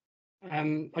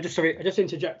 I just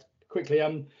interject quickly.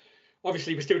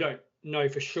 Obviously we still don't know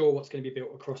for sure what's going to be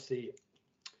built across the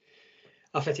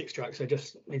athletics track, so I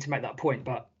just need to make that point,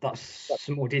 but that's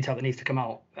some more detail that needs to come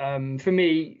out. For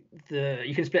me,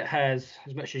 you can split hairs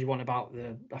as much as you want about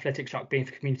the athletics track being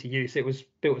for community use. It was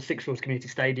built at Sixfields Community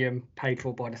Stadium, paid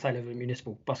for by the sale of a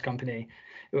municipal bus company.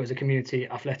 It was a community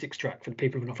athletics track for the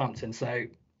people of Northampton, so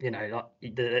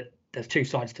there's two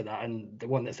sides to that, and the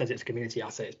one that says it's a community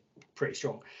asset is pretty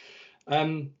strong.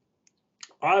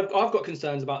 I've got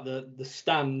concerns about the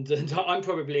stand, and I'm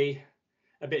probably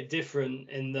a bit different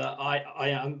in that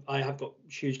I have got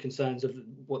huge concerns of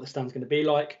what the stand's going to be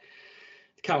like.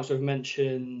 The council have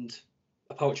mentioned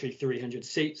a paltry 300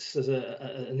 seats as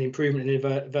an improvement in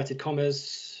inverted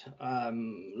commas. A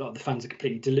lot of the fans are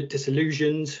completely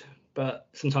disillusioned, but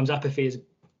sometimes apathy is a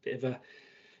bit of a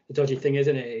dodgy thing,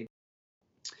 isn't it?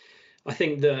 I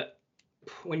think that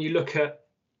when you look at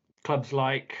clubs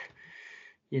like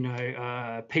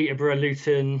Peterborough,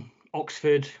 Luton,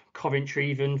 Oxford, Coventry,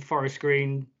 even Forest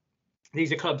Green,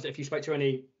 these are clubs that if you spoke to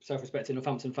any self-respecting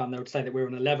Northampton fan, they would say that we're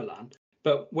on a level land.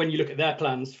 But when you look at their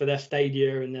plans for their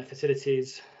stadia and their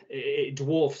facilities, it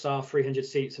dwarfs our 300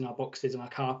 seats and our boxes and our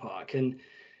car park. And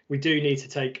we do need to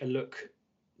take a look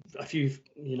a few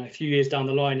years down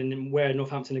the line, and where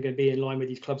Northampton are going to be in line with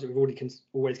these clubs that we've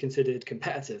always considered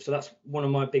competitive. So that's one of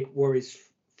my big worries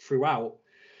throughout.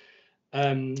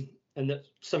 And that's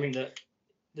something that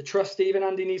the trust, Steve,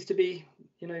 Andy, needs to be,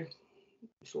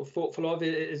 sort of thoughtful of,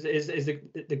 is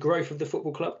the growth of the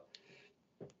football club.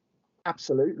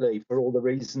 Absolutely, for all the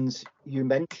reasons you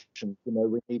mentioned.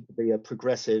 We need to be a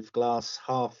progressive, glass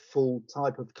half full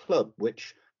type of club,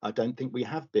 which I don't think we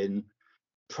have been.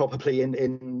 Probably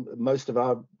in most of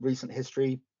our recent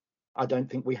history, I don't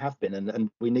think we have been, and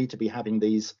we need to be having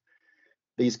these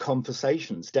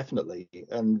conversations, definitely.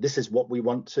 And this is what we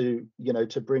want to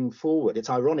bring forward. It's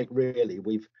ironic, really.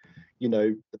 We've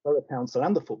the Borough Council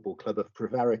and the football club have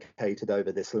prevaricated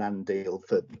over this land deal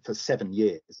for 7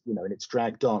 years, and it's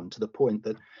dragged on to the point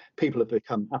that people have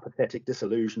become apathetic,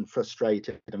 disillusioned,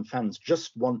 frustrated, and fans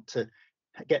just want to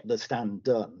get the stand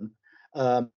done.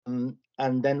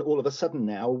 And then all of a sudden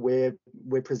now we're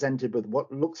presented with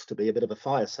what looks to be a bit of a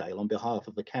fire sale on behalf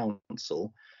of the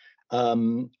council,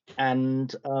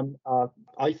 and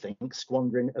I think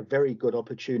squandering a very good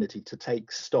opportunity to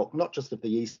take stock, not just of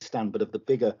the East Stand, but of the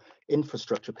bigger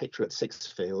infrastructure picture at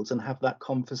Sixfields, and have that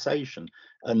conversation.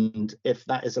 And if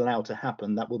that is allowed to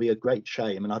happen, that will be a great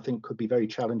shame, and I think could be very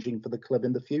challenging for the club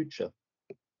in the future.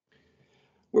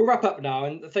 We'll wrap up now,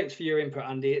 and thanks for your input,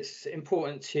 Andy. It's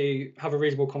important to have a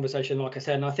reasonable conversation, like I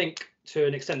said, and I think to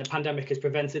an extent the pandemic has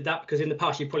prevented that, because in the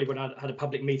past you probably would have had a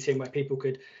public meeting where people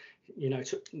could,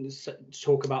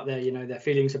 talk about their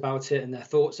feelings about it and their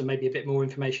thoughts, and maybe a bit more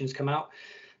information has come out.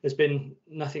 There's been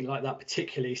nothing like that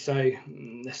particularly, so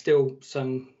there's still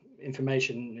some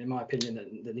information, in my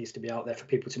opinion, that needs to be out there for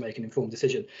people to make an informed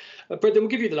decision. Brendan, we'll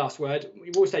give you the last word. We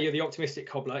always say you're the optimistic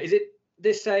cobbler. Is it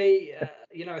this a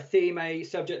theme, a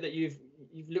subject that you've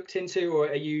looked into, or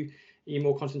are you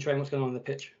more concentrating on what's going on the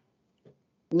pitch?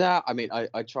 No, I mean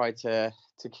I try to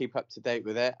keep up to date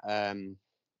with it.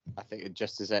 I think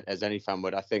just as any fan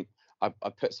would. I think I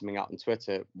put something out on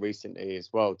Twitter recently as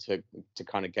well to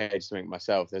kind of gauge something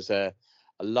myself. There's a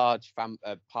large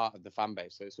part of the fan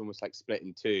base, so it's almost like split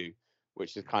in two,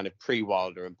 which is kind of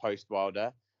pre-Wilder and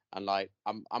post-Wilder. And like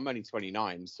I'm only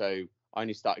 29, so I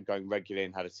only started going regularly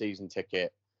and had a season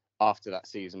ticket after that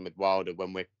season with Wilder,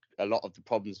 when a lot of the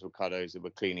problems with Cardoza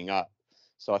were cleaning up.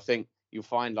 So I think you'll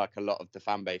find like a lot of the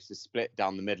fan base is split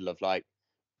down the middle of like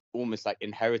almost like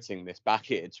inheriting this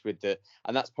baggage with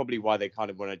and that's probably why they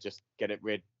kind of want to just get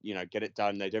it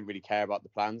done. They don't really care about the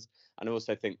plans. And I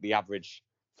also think the average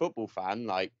football fan,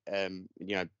 like,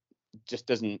 just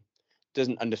doesn't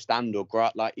understand or grow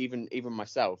up. Like even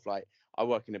myself, like I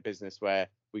work in a business where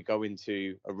we go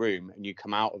into a room and you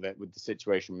come out of it with the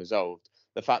situation resolved.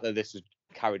 The fact that this was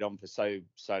carried on for so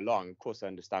long, of course I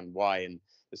understand why, and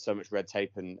there's so much red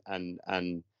tape and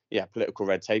political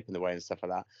red tape in the way and stuff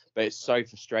like that. But it's so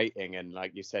frustrating, and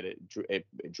like you said, it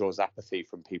draws apathy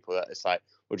from people that it's like,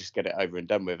 we'll just get it over and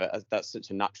done with it. That's such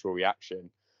a natural reaction.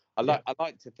 I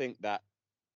like to think that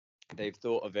they've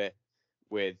thought of it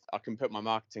with, I can put my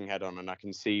marketing head on and I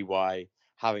can see why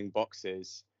having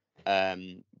boxes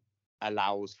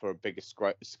allows for a bigger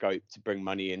scope to bring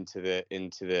money into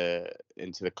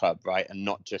the club, right? And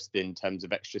not just in terms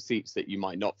of extra seats that you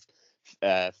might not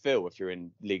fill if you're in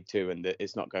League Two and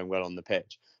it's not going well on the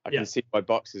pitch. I can see why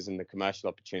boxes and the commercial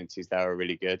opportunities there are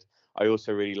really good. I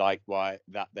also really like why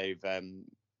that they've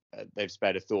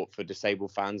spared a thought for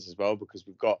disabled fans as well, because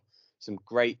we've got some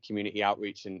great community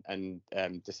outreach and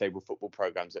disabled football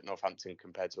programs at Northampton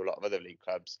compared to a lot of other league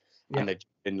clubs, and they've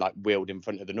been like wheeled in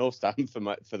front of the North Stand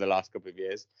for the last couple of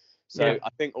years. So I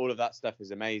think all of that stuff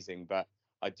is amazing, but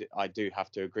I do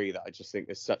have to agree that I just think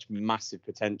there's such massive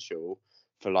potential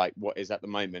for like what is at the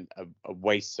moment a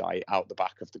waste site out the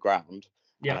back of the ground.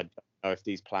 And I don't know if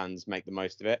these plans make the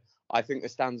most of it. I think the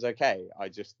stand's okay. I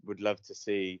just would love to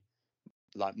see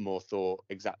like more thought,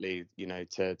 exactly,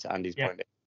 to Andy's point.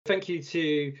 Thank you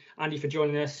to Andy for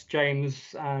joining us,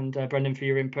 James and Brendan for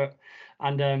your input.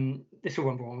 And this will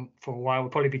run on for a while.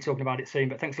 We'll probably be talking about it soon,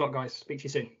 but thanks a lot, guys. Speak to you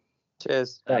soon.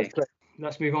 Cheers.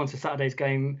 Let's move on to Saturday's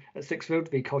game at Sixfield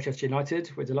v Colchester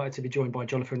United. We're delighted to be joined by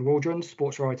Jonathan Waldron,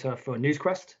 sports writer for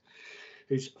Newsquest,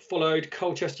 who's followed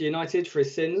Colchester United for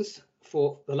his sins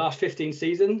for the last 15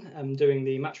 season, doing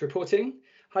the match reporting.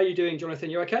 How are you doing, Jonathan?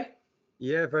 You okay?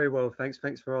 Yeah, very well. Thanks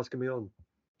for asking me on.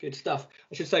 Good stuff.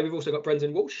 I should say we've also got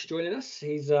Brendan Walsh joining us.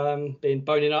 He's been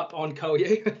boning up on Col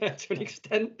U to an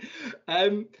extent.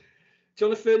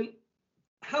 Jonathan,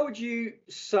 how would you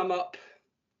sum up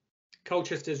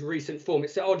Colchester's recent form?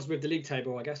 It's at odds with the league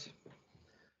table, I guess.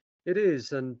 It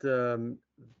is, and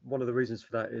one of the reasons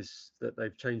for that is that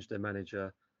they've changed their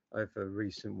manager over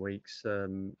recent weeks.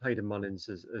 Hayden Mullins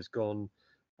has gone,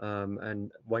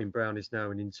 and Wayne Brown is now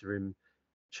in interim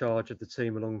charge of the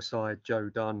team alongside Joe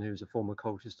Dunn, who's a former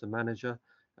Colchester manager,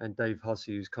 and Dave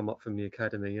Hussey, who's come up from the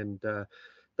academy. And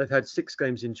they've had 6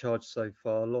 games in charge so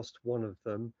far, lost 1 of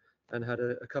them, and had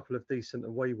a couple of decent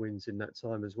away wins in that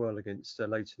time as well against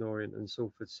Leyton Orient and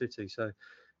Salford City. So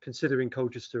considering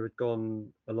Colchester had gone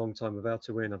a long time without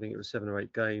a win, I think it was 7 or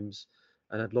 8 games,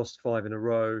 and had lost 5 in a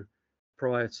row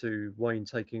prior to Wayne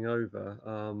taking over,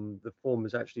 the form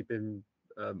has actually been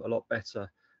a lot better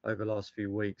over the last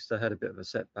few weeks. They had a bit of a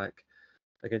setback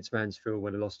against Mansfield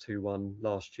when they lost 2-1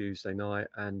 last Tuesday night,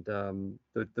 and the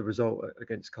result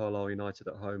against Carlisle United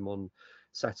at home on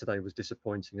Saturday was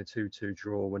disappointing, a 2-2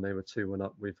 draw when they were 2-1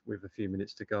 up with a few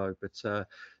minutes to go. But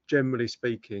generally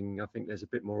speaking, I think there's a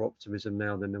bit more optimism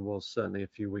now than there was certainly a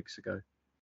few weeks ago.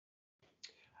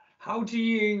 How do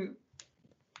you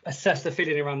assess the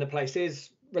feeling around the place?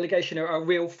 Is relegation a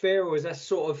real fear, or is there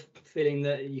sort of feeling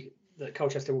that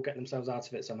Colchester will get themselves out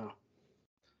of it somehow?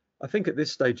 I think at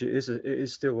this stage it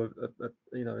is still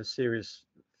a serious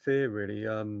fear, really.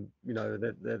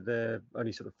 They're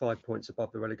only sort of 5 points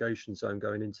above the relegation zone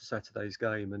going into Saturday's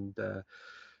game, and they're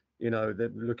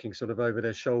looking sort of over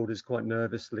their shoulders quite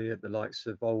nervously at the likes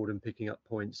of Oldham picking up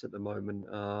points at the moment.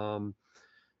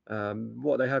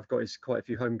 What they have got is quite a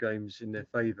few home games in their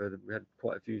favour. We had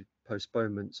quite a few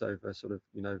postponements over sort of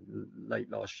late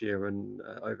last year and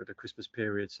over the Christmas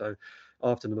period. So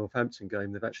after the Northampton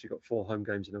game, they've actually got 4 home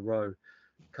games in a row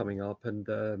coming up, and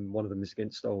one of them is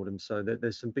against Oldham. So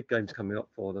there's some big games coming up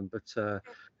for them, but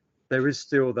there is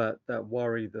still that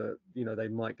worry that they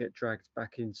might get dragged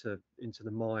back into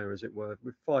the mire, as it were.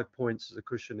 With 5 points as a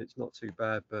cushion, it's not too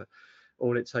bad, but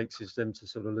all it takes is them to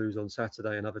sort of lose on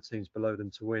Saturday and other teams below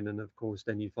them to win. And of course,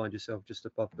 then you find yourself just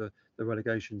above the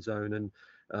relegation zone,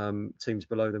 and teams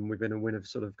below them within a win of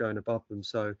sort of going above them.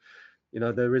 So,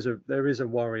 there is a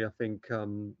worry, I think,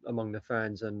 among the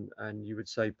fans, and you would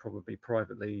say probably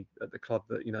privately at the club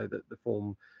that, that the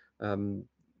form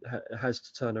has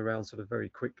to turn around sort of very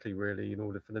quickly, really, in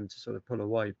order for them to sort of pull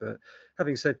away. But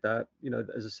having said that,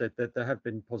 as I said, there have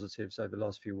been positives over the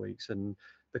last few weeks, and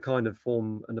the kind of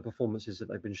form and the performances that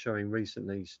they've been showing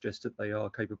recently suggest that they are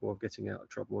capable of getting out of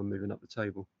trouble and moving up the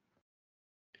table.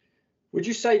 Would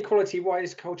you say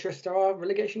quality-wise, Colchester are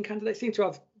relegation candidates? Seem to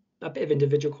have a bit of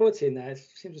individual quality in there. It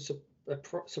seems a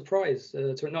surprise,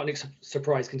 not a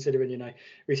surprise considering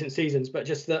recent seasons, but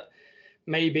just that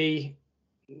maybe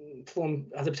form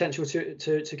has the potential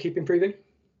to keep improving.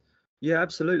 Yeah,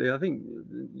 absolutely. I think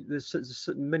there's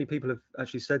many people have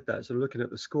actually said that. So looking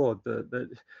at the squad,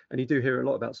 and you do hear a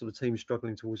lot about sort of teams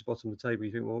struggling towards the bottom of the table.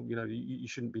 You think, well, you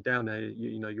shouldn't be down there.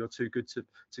 You're too good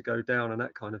to go down and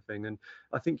that kind of thing. And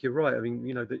I think you're right. I mean,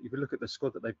 that if you look at the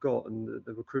squad that they've got and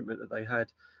the recruitment that they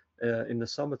had in the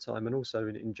summertime and also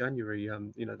in January,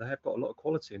 they have got a lot of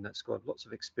quality in that squad, lots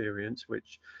of experience,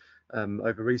 which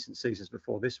over recent seasons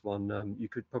before this one, you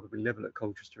could probably level at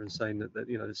Colchester and saying that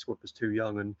the squad was too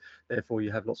young and therefore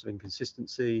you have lots of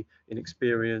inconsistency,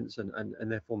 inexperience,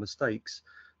 and therefore mistakes.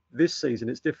 This season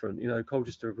it's different.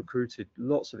 Colchester have recruited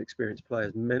lots of experienced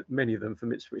players, many of them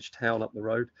from Ipswich Town up the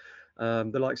road.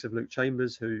 The likes of Luke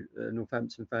Chambers, who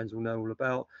Northampton fans will know all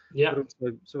about, yeah. But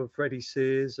also sort of Freddie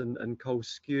Sears and Cole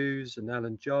Skews and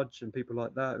Alan Judge and people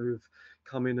like that who've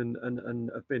come in and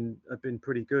have been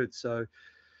pretty good. So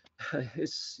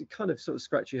it's kind of sort of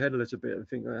scratch your head a little bit and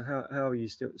think, how are you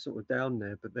still sort of down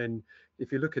there? But then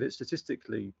if you look at it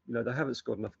statistically, they haven't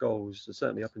scored enough goals,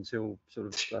 certainly up until sort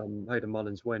of Hayden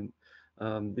Mullins went.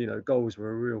 Goals were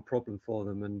a real problem for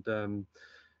them, and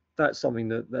that's something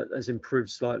that has improved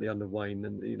slightly under Wayne.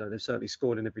 And they've certainly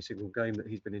scored in every single game that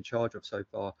he's been in charge of so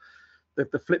far.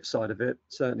 The flip side of it,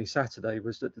 certainly Saturday,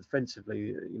 was that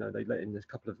defensively, they let in a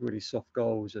couple of really soft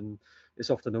goals, and it's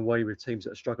often a way with teams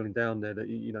that are struggling down there that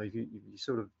if you're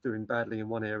sort of doing badly in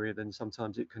one area, then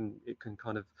sometimes it can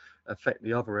kind of affect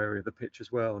the other area of the pitch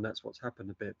as well, and that's what's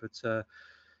happened a bit. But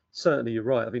certainly you're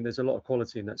right. I mean, there's a lot of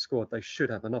quality in that squad. They should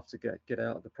have enough to get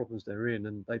out of the problems they're in,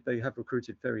 and they have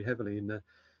recruited very heavily in the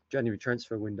January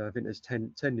transfer window. I think there's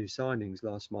 10 new signings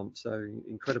last month, so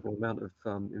incredible amount of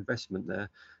investment there,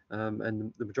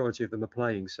 and the majority of them are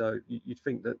playing. So you'd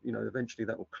think that eventually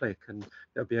that will click and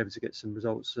they'll be able to get some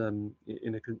results in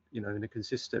a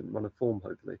consistent run of form,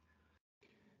 hopefully.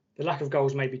 The lack of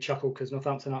goals made me chuckle because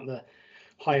Northampton aren't the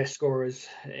highest scorers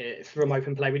from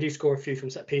open play. We do score a few from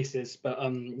set pieces, but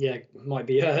might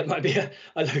be a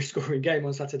low scoring game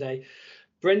on Saturday.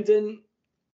 Brendan,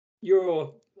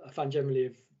 you're a fan generally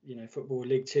of football,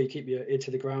 League Two, keep your ear to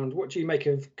the ground. What do you make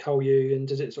of Colu, and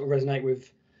does it sort of resonate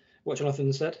with what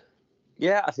Jonathan said?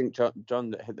 Yeah, I think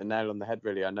John hit the nail on the head,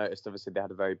 really. I noticed, obviously, they had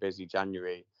a very busy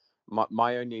January.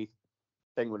 My only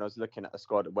thing when I was looking at the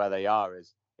squad, where they are,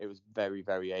 is it was very,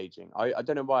 very aging. I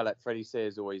don't know why, Freddie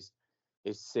Sears always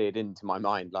is seared into my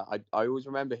mind. I always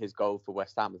remember his goal for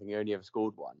West Ham. I think he only ever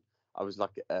scored one. I was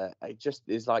like, it just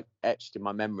is etched in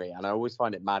my memory. And I always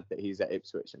find it mad that he's at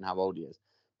Ipswich and how old he is.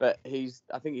 But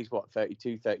I think he's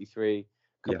 32, 33.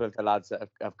 A couple of the lads that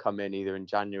have come in either in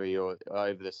January or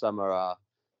over the summer are,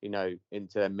 into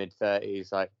their mid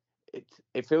 30s.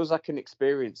 It feels like an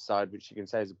experienced side, which you can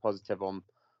say is a positive on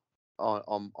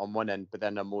one end. But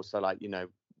then I'm also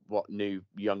what new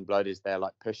young blood is there,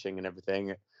 pushing and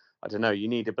everything. I don't know. You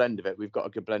need a blend of it. We've got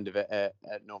a good blend of it at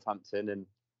Northampton, and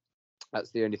that's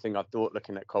the only thing I thought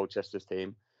looking at Colchester's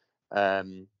team.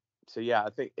 So yeah, I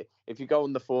think if you go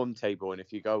on the form table and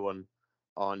if you go on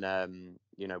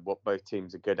what both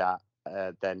teams are good at,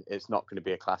 then it's not going to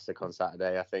be a classic on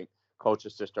Saturday. I think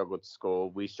Colchester struggled to score.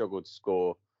 We struggled to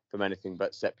score from anything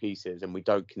but set pieces, and we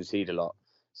don't concede a lot.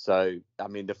 So I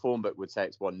mean, the form book would say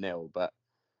it's 1-0, but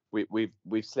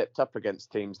we've slipped up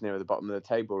against teams near the bottom of the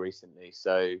table recently.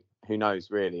 So who knows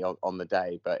really on the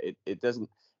day? But it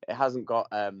hasn't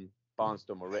got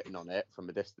Barnstormer written on it from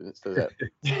a distance, does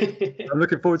it? I'm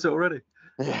looking forward to it already.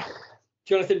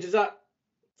 Jonathan, does that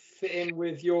fit in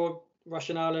with your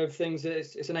rationale of things?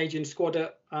 It's an aging squad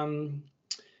at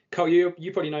Cole, you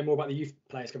probably know more about the youth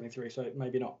players coming through, so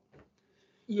maybe not.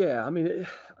 Yeah, I mean,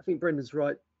 I think Brendan's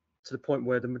right to the point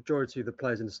where the majority of the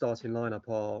players in the starting lineup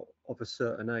are of a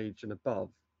certain age and above,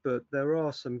 but there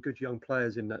are some good young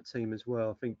players in that team as well.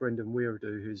 I think Brendan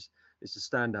Weiradu, who's a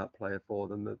standout player for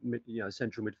them,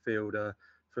 central midfielder,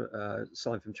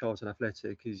 signed from Charlton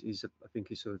Athletic. I think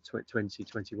he's sort of 20,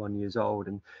 21 years old,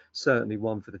 and certainly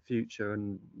one for the future,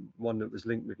 and one that was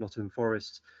linked with Nottingham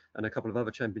Forest and a couple of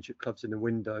other championship clubs in the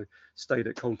window, stayed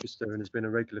at Colchester and has been a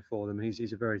regular for them.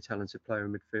 He's a very talented player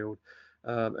in midfield.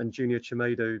 And Junior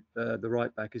Chimedo, the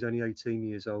right back, is only 18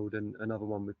 years old and another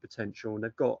one with potential. And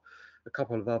they've got a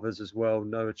couple of others as well.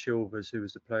 Noah Chilvers, who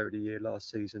was the player of the year last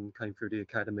season, came through the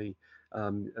academy,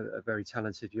 a very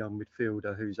talented young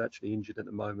midfielder who's actually injured at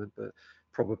the moment, but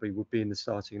probably would be in the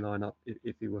starting lineup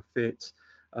if he were fit.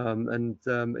 And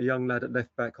a young lad at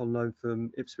left back on loan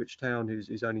from Ipswich Town,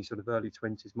 who's only sort of early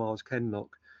 20s, Miles Kenlock.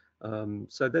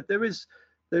 So that there is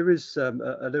There is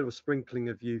a little sprinkling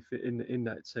of youth in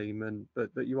that team, but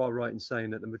you are right in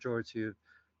saying that the majority of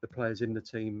the players in the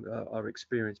team are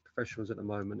experienced professionals at the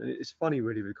moment. And it's funny,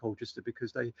 really, with Colchester,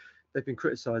 because they've been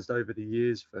criticised over the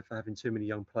years for having too many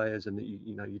young players, and that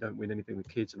you don't win anything with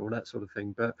kids and all that sort of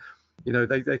thing. But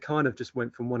they kind of just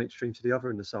went from one extreme to the other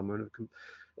in the summer, and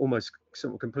almost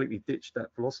sort of completely ditched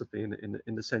that philosophy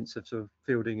in the sense of sort of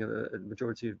fielding a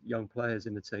majority of young players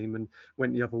in the team, and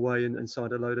went the other way and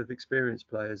signed a load of experienced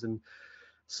players. And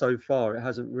so far it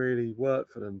hasn't really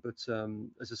worked for them. But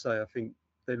as I say, I think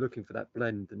they're looking for that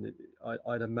blend, and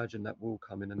I'd imagine that will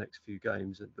come in the next few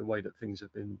games, the way that things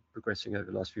have been progressing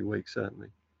over the last few weeks, certainly.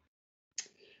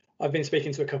 I've been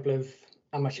speaking to a couple of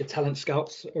amateur talent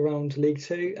scouts around League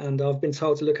Two, and I've been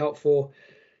told to look out for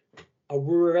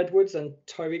Aurora Edwards and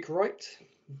Tyreek Wright.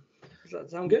 Does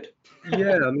that sound good?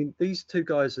 Yeah, I mean, these two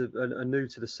guys are new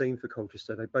to the scene for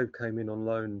Colchester. They both came in on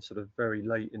loan sort of very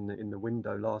late in the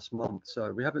window last month,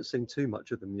 so we haven't seen too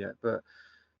much of them yet. But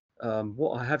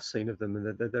what I have seen of them,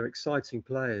 and they're exciting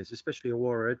players, especially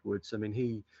Aurora Edwards. I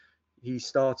mean, he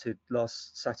started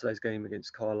last Saturday's game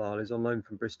against Carlisle. He's on loan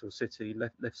from Bristol City,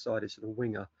 left-sided sort of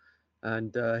winger.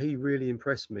 And he really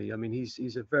impressed me. I mean,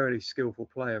 he's a very skillful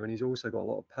player, and he's also got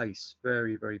a lot of pace,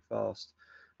 very, very fast.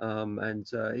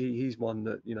 He's one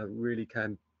that, really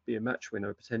can be a match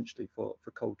winner potentially for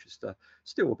Colchester.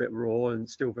 Still a bit raw and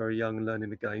still very young and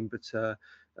learning the game, but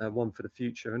one for the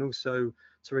future. And also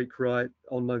Tyreek Wright,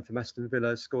 on loan from Aston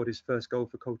Villa, scored his first goal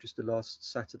for Colchester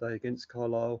last Saturday against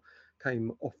Carlisle.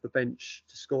 Came off the bench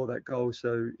to score that goal,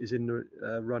 so is in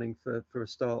the running for a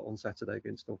start on Saturday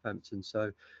against Northampton.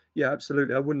 So, yeah,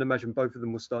 absolutely. I wouldn't imagine both of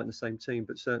them will start in the same team,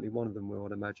 but certainly one of them will,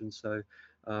 I'd imagine. So,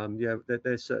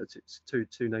 there's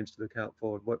two names to look out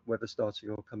for, whether starting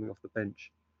or coming off the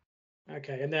bench.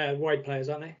 Okay, and they're wide players,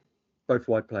 aren't they? Both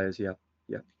wide players, yeah.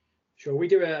 Sure. We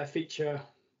do a feature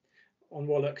on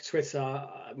Warlock Twitter.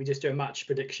 We just do a match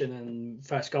prediction and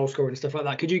first goal scorer and stuff like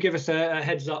that. Could you give us a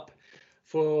heads up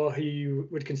for who you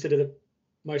would consider the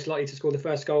most likely to score the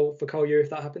first goal for Collier if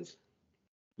that happens?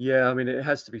 Yeah, I mean, it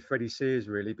has to be Freddie Sears,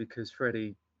 really, because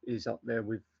Freddie is up there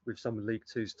with some of League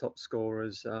Two's top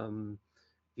scorers.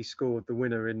 He scored the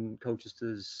winner in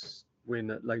Colchester's win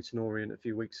at Leyton Orient a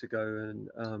few weeks ago,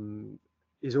 and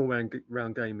his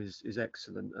all-round game is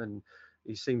excellent, and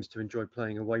he seems to enjoy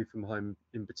playing away from home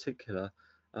in particular.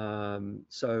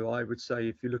 So I would say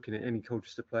if you're looking at any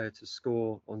Colchester player to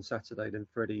score on Saturday, then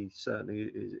Freddie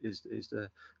certainly is the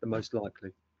most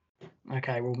likely.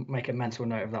 Okay, we'll make a mental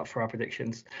note of that for our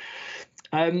predictions.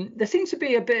 There seems to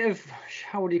be a bit of,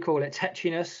 how would you call it,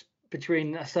 tetchiness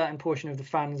between a certain portion of the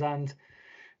fans and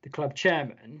the club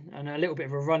chairman, and a little bit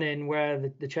of a run-in where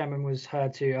the chairman was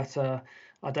heard to utter,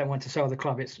 "I don't want to sell the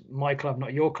club, it's my club,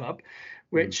 not your club,"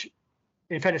 which,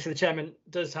 in fairness to the chairman,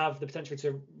 does have the potential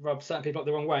to rub certain people up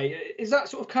the wrong way. Is that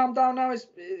sort of calmed down now? Is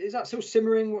that still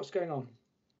simmering? What's going on?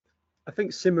 I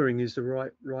think simmering is the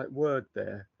right word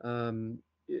there.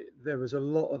 There was a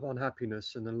lot of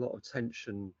unhappiness and a lot of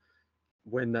tension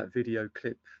when that video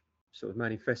clip sort of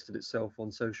manifested itself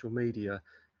on social media,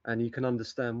 and you can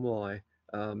understand why.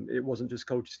 It wasn't just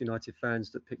Colchester United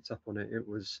fans that picked up on it. It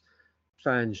was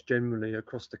fans generally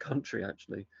across the country,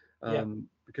 actually.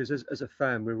 Because as a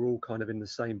fan, we're all kind of in the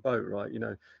same boat, right?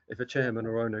 If a chairman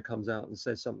or owner comes out and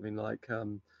says something like,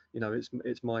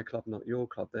 it's my club, not your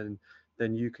club,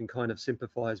 then you can kind of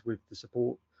sympathise with the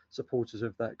supporters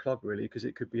of that club, really, because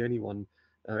it could be anyone,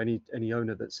 any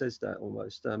owner that says that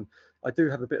almost. I do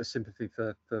have a bit of sympathy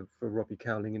for Robbie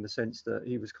Cowling in the sense that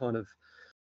he was kind of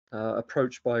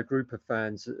approached by a group of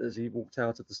fans as he walked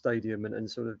out of the stadium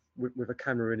and sort of with a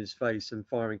camera in his face and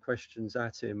firing questions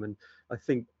at him. And I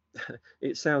think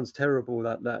it sounds terrible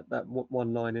that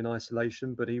one line in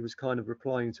isolation, but he was kind of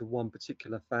replying to one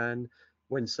particular fan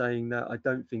when saying that I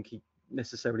don't think he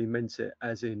necessarily meant it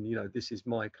as in, this is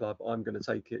my club, I'm going to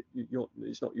take it,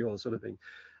 it's not yours, sort of thing.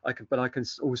 I can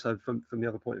also from the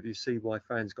other point of view see why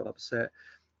fans got upset.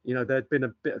 There'd been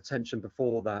a bit of tension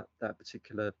before that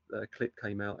particular clip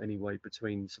came out anyway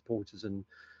between supporters and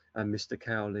Mr.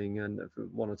 Cowling, and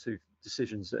one or two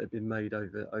decisions that had been made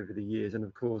over the years. And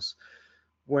of course,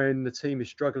 when the team is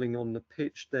struggling on the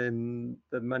pitch, then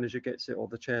the manager gets it or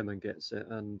the chairman gets it.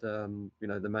 And,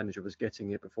 the manager was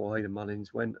getting it before Hayden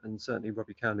Mullins went, and certainly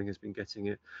Robbie Cowling has been getting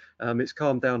it. It's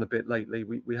calmed down a bit lately.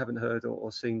 We haven't heard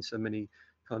or seen so many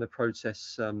kind of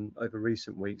protests over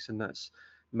recent weeks, and that's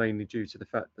mainly due to the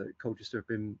fact that Colchester have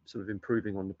been sort of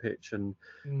improving on the pitch. And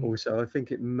also I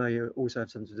think it may also have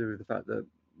something to do with the fact that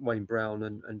Wayne Brown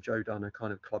and Joe Dunn are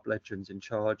kind of club legends in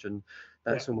charge, and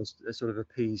that's almost sort of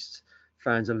appeased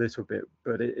fans a little bit.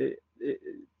 But it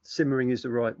simmering is the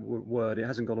right word. It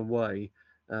hasn't gone away,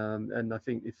 And I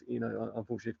think if,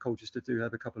 unfortunately, if Colchester do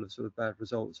have a couple of sort of bad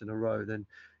results in a row, then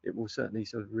it will certainly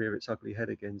sort of rear its ugly head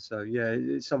again. So yeah,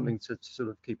 it's something to sort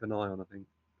of keep an eye on, I think.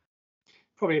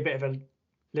 Probably a bit of a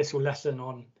little lesson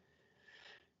on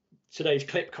today's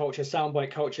clip culture,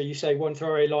 soundbite culture. You say one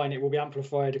throwaway line, it will be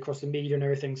amplified across the media and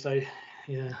everything. So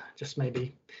yeah, just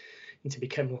maybe need to be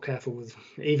more careful with,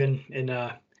 even in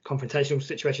confrontational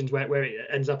situations where it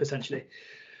ends up essentially.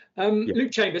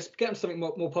 Luke Chambers, get on something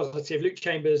more positive. Luke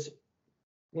Chambers,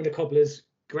 one of Cobbler's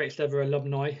greatest ever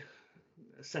alumni,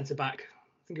 centre back.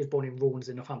 I think he was born in Rawns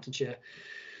in Northamptonshire.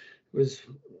 Was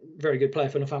a very good player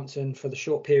for Northampton for the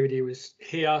short period he was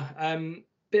here.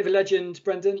 Bit of a legend,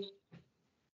 Brendan.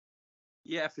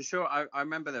 Yeah, for sure. I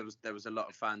remember there was a lot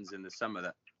of fans in the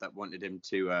summer that wanted him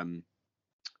to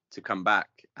come back,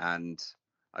 and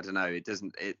I don't know.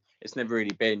 It's never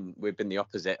really been. We've been the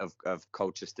opposite of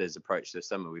Colchester's approach this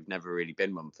summer. We've never really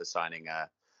been one for signing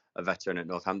a veteran at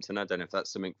Northampton. I don't know if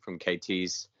that's something from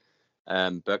KT's,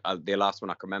 but the last one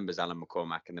I can remember is Alan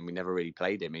McCormack, and then we never really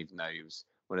played him, even though he was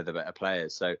one of the better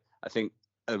players. So I think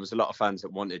there was a lot of fans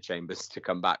that wanted Chambers to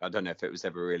come back. I don't know if it was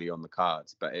ever really on the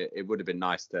cards, but it would have been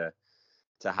nice to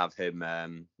have him,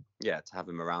 to have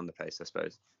him around the place, I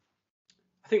suppose.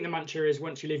 I think the mantra is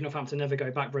once you leave Northampton, never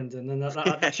go back, Brendan, and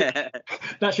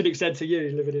that should extend to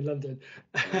you living in London.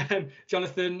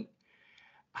 Jonathan,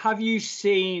 have you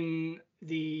seen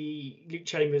the Luke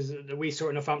Chambers that we saw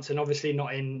at Northampton? Obviously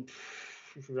not in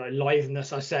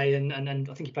liveness, I say, and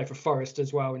I think he played for Forest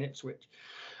as well in Ipswich.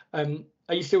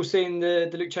 Are you still seeing the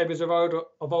Luke Chambers of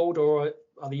old, or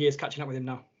are the years catching up with him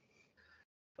now?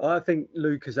 I think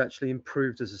Luke has actually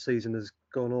improved as the season has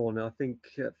gone on. I think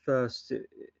at first it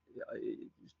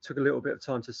took a little bit of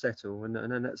time to settle, and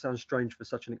that sounds strange for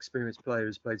such an experienced player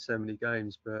who's played so many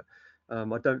games, but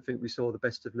I don't think we saw the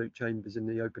best of Luke Chambers in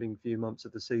the opening few months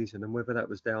of the season, and whether that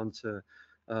was down to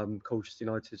Colchester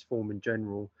United's form in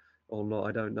general or not,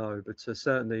 I don't know, but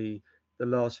certainly the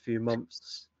last few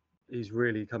months he's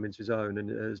really come into his own and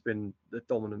has been the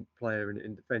dominant player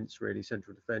in defence, really,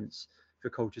 central defence for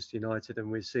Colchester United,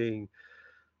 and we're seeing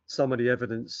some of the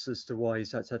evidence as to why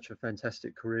he's had such a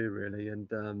fantastic career, really.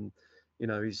 And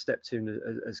he's stepped in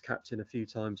as captain a few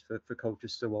times for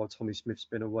Colchester while Tommy Smith's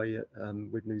been away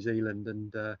with New Zealand,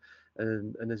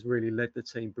 and has really led the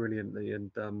team brilliantly,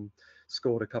 and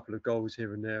scored a couple of goals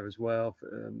here and there as well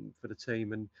for the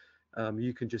team. And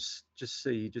you can just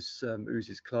see he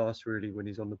oozes class, really, when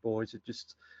he's on the boards. It's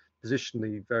just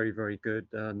positionally very, very good,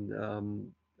 and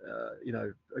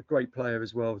a great player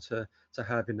as well to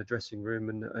have in the dressing room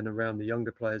and around the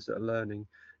younger players that are learning.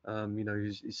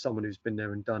 He's someone who's been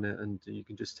there and done it, and you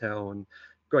can just tell, and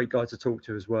great guy to talk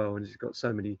to as well. And he's got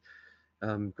so many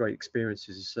great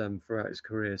experiences throughout his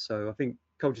career. So I think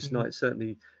Colchester United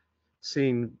certainly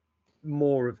seen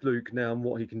more of Luke now and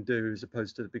what he can do as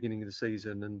opposed to the beginning of the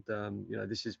season. And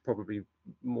this is probably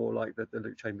more like the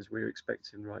Luke Chambers we're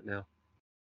expecting right now.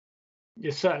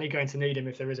 You're certainly going to need him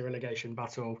if there is a relegation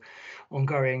battle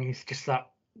ongoing. He's just that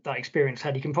experienced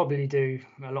head. He can probably do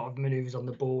a lot of manoeuvres on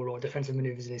the ball or defensive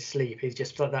manoeuvres in his sleep. He's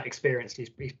just that experienced. He's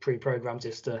pre-programmed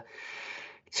just to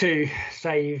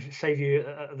save you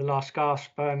at the last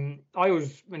gasp. And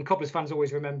Cobblers fans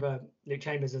always remember Luke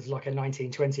Chambers as like a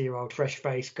 19, 20-year-old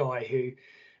fresh-faced guy who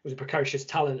was a precocious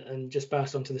talent and just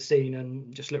burst onto the scene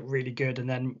and just looked really good, and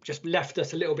then just left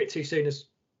us a little bit too soon, as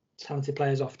talented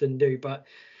players often do. But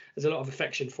there's a lot of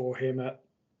affection for him at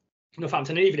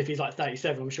Northampton, and even if he's like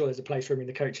 37, I'm sure there's a place for him in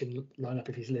the coaching lineup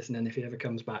if he's listening, if he ever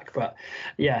comes back. But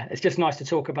yeah, it's just nice to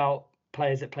talk about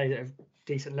players that play at a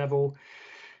decent level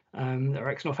that are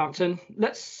ex-Northampton.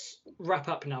 Let's wrap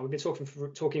up now. We've been talking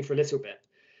for a little bit.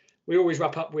 We always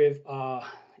wrap up with our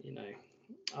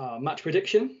match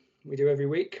prediction we do every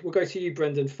week. We'll go to you,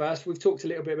 Brendan, first. We've talked a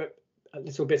little bit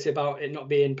about it not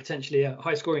being potentially a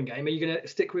high-scoring game. Are you going to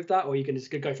stick with that, or are you going to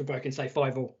just go for broke and say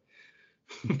 5-5?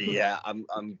 Yeah,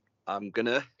 I'm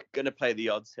gonna play the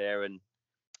odds here, and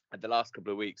the last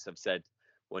couple of weeks I've said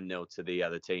 1-0 to the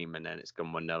other team, and then it's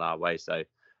gone 1-0 our way. So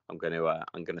I'm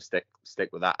gonna stick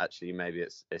with that. Actually, maybe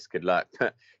it's good luck.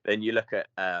 Then you look at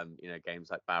games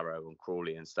like Barrow and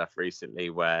Crawley and stuff recently,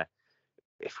 where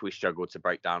if we struggle to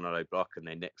break down a low block and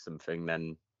they nick something,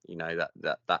 then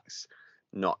that's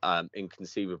not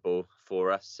inconceivable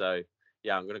for us. So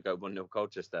yeah, I'm gonna go 1-0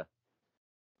 Colchester.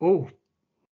 Oh,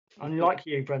 unlike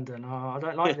you, Brendan. I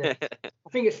don't like this. I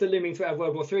think it's the looming threat of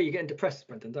World War III. You're getting depressed,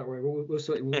 Brendan. Don't worry. We'll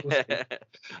sort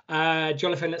it.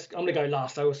 Jonathan, I'm going to go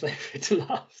last. I will save it to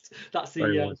last. That's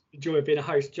the joy of being a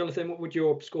host. Jonathan, what would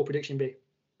your score prediction be?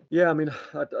 Yeah, I mean,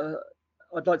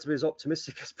 I'd like to be as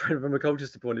optimistic as Brendan from a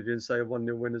Colchester point of view and say a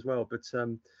 1-0 win as well. But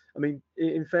I mean,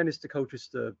 in fairness to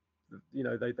Colchester, you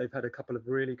know, they've had a couple of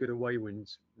really good away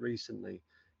wins recently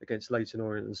against Leyton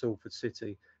Orient and Salford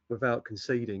City without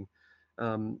conceding.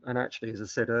 And actually, as I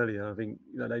said earlier, I think,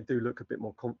 you know, they do look a bit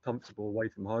more comfortable away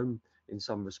from home in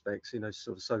some respects, you know,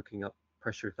 sort of soaking up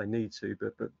pressure if they need to,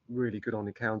 but really good on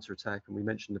the counter attack. And we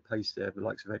mentioned the pace there, the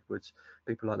likes of Edwards,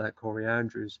 people like that, Corey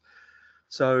Andrews.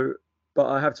 So, but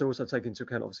I have to also take into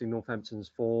account, obviously, Northampton's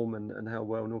form and how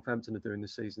well Northampton are doing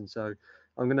this season. So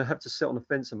I'm going to have to sit on the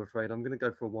fence, I'm afraid. I'm going to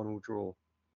go for a 1-1 draw.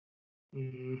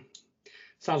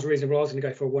 Sounds reasonable. I was going to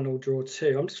go for a 1-1 draw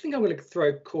too. I'm just thinking I'm going to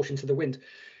throw caution to the wind.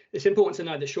 It's important to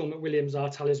know that Sean McWilliams, our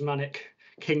talismanic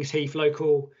Kings Heath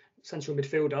local central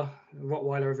midfielder,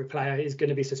 Rottweiler of a player, is going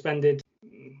to be suspended.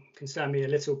 Concern me a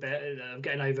little bit.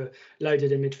 Getting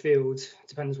overloaded in midfield.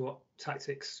 Depends what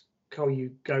tactics Cole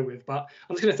you go with, but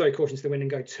I'm just going to throw caution to the wind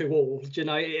and go 2-2. You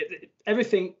know,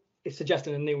 everything is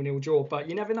suggesting a 0-0 draw, but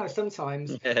you never know.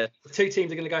 Sometimes the two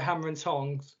teams are going to go hammer and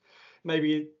tongs.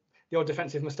 Maybe the odd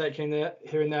defensive mistake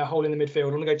here and there, hole in the midfield.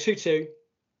 I'm going to go 2-2,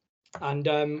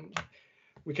 and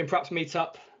we can perhaps meet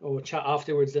up or chat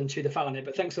afterwards and chew the fat on it.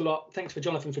 But thanks a lot. Thanks for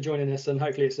Jonathan for joining us, and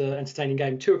hopefully it's an entertaining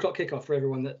game. 2:00 kickoff for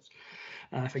everyone that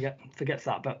forgets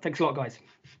that. But thanks a lot, guys.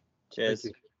 Cheers.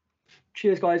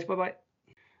 Cheers, guys. Bye-bye.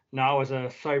 Now, as a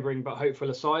sobering but hopeful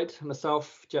aside,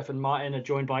 myself, Jeff and Martin are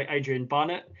joined by Adrian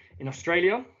Barnett in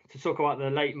Australia to talk about the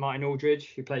late Martin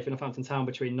Aldridge, who played for Northampton Town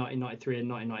between 1993 and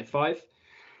 1995.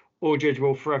 Aldridge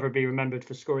will forever be remembered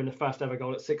for scoring the first ever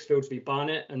goal at Sixfields v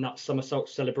Barnet and that somersault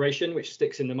celebration, which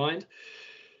sticks in the mind.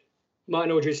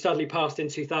 Martin Aldridge sadly passed in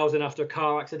 2000 after a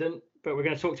car accident, but we're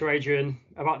going to talk to Adrian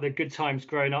about the good times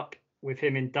growing up with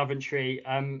him in Daventry.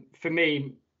 For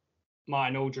me,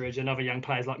 Martin Aldridge and other young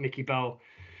players like Mickey Bell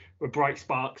were bright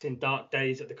sparks in dark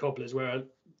days at the Cobblers, where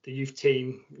the youth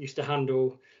team used to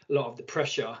handle a lot of the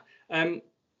pressure.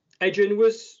 Adrian,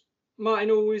 was Martin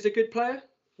always a good player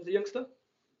as a youngster?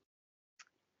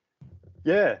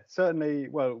 Yeah, certainly.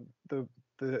 Well, the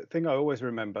thing I always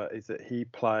remember is that he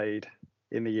played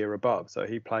in the year above. So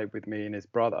he played with me and his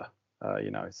brother, you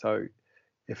know. So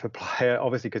if a player,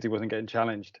 obviously because he wasn't getting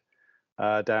challenged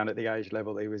down at the age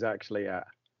level he was actually at.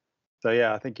 So,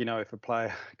 yeah, I think, you know, if a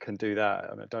player can do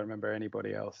that, I don't remember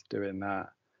anybody else doing that.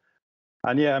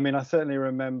 And, yeah, I mean, I certainly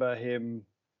remember him.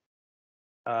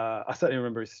 I certainly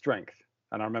remember his strength.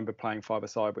 And I remember playing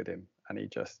five-a-side with him, and he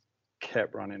just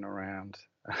kept running around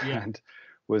and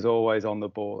was always on the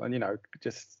ball. And, you know,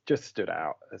 just stood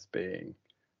out as being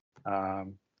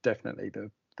definitely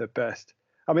the best.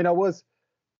 I mean, I was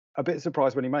a bit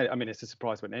surprised when he made it. I mean, it's a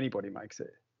surprise when anybody makes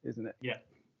it, isn't it? Yeah.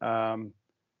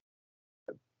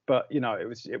 But, you know,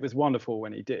 it was wonderful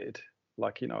when he did,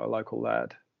 like, you know, a local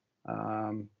lad.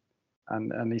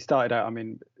 And he started out, I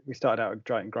mean, we started out at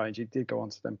Drayton Grange. He did go on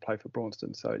to then play for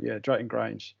Braunston. So, yeah, Drayton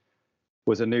Grange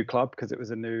was a new club because it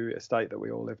was a new estate that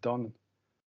we all lived on.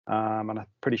 And I'm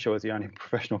pretty sure I was the only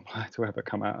professional player to ever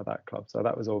come out of that club. So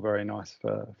that was all very nice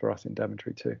for us in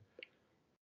Daventry too.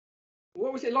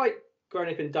 What was it like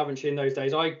growing up in Daventry in those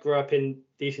days? I grew up in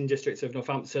the Eastern Districts of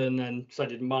Northampton, and so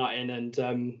did Martin.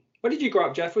 And where did you grow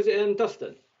up, Jeff? Was it in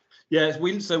Dustin? Yeah,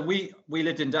 we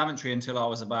lived in Daventry until I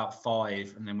was about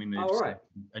 5, and then we moved to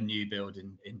a new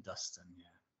building in Dustin.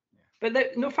 Yeah.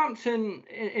 But Northampton,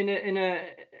 in a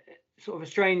sort of a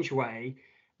strange way,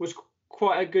 was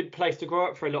quite a good place to grow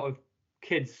up for a lot of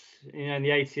kids, you know, in the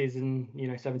 80s and, you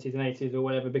know, 70s and 80s or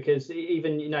whatever, because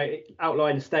even, you know,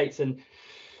 outlying estates and,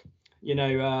 you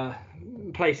know,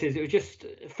 places, it was just,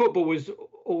 football was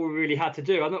all we really had to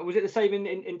do. Was it the same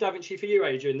in Daventry for you,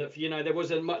 Adrian, that, you know, there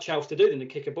wasn't much else to do than to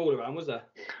kick a ball around, was there?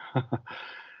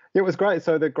 It was great.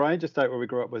 So the Grange estate where we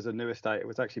grew up was a new estate. It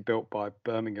was actually built by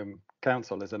Birmingham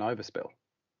Council as an overspill.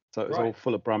 So it was all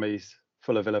full of Brummies,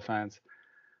 full of Villa fans.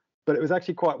 But it was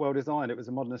actually quite well designed. It was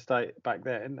a modern estate back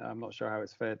then. I'm not sure how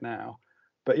it's fared now.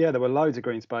 But yeah, there were loads of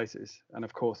green spaces. And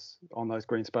of course, on those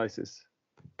green spaces,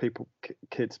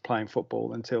 kids playing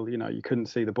football until, you know, you couldn't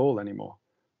see the ball anymore.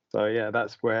 So yeah,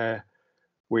 that's where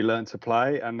we learned to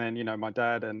play. And then, you know, my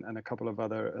dad and a couple of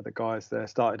other guys there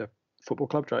started a football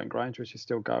club, Drayton Grange, which is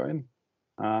still going.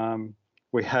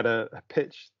 We had a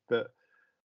pitch that,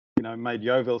 you know, made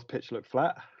Yeoville's pitch look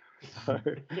flat. So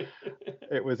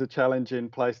it was a challenging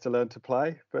place to learn to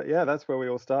play. But yeah, that's where we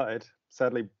all started.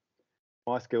 Sadly,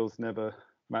 my skills never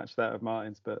matched that of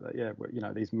Martin's. But yeah, you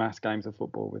know, these mass games of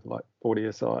football with like 40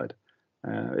 a side.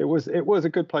 It was a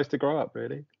good place to grow up,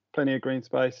 really. Plenty of green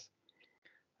space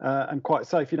and quite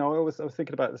safe. You know, I was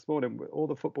thinking about it this morning. All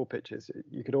the football pitches,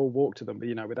 you could all walk to them,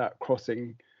 you know, without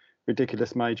crossing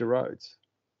ridiculous major roads.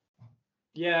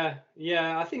 Yeah.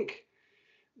 I think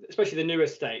especially the newer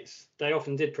estates, they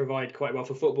often did provide quite well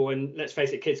for football. And let's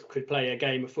face it, kids could play a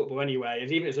game of football anyway.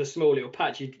 Even if it was a small little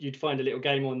patch, you'd find a little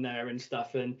game on there and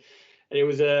stuff. And it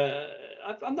was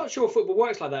I'm not sure football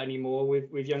works like that anymore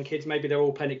with young kids. Maybe they're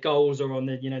all playing at goals or on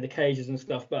the the cages and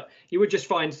stuff. But you would just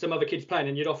find some other kids playing,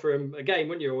 and you'd offer them a game,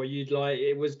 wouldn't you? Or you'd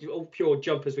it was all pure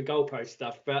jumpers with goalpost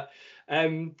stuff. But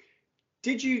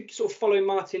did you sort of follow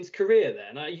Martin's career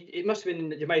then? It must have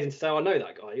been amazing to say, I know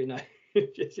that guy.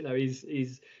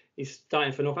 He's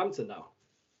starting for Northampton now.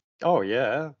 Oh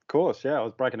yeah, of course. Yeah, I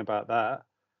was bragging about that.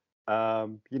 I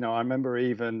remember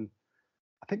even,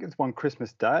 I think it was one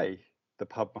Christmas Day, the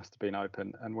pub must have been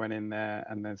open, and went in there,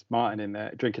 and there's Martin in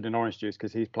there drinking an orange juice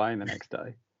because he's playing the next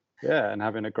day. Yeah, and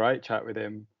having a great chat with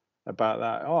him about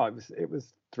that. Oh, it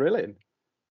was thrilling.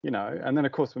 And then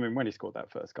of course, when he scored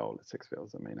that first goal at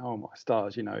Sixfields, oh my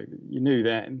stars, you knew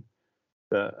then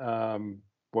that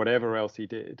whatever else he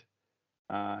did,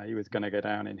 he was going to go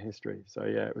down in history. So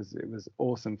yeah, it was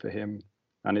awesome for him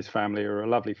and his family, are a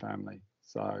lovely family.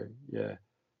 So yeah,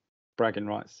 bragging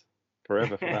rights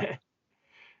forever for that.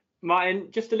 Martin,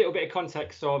 just a little bit of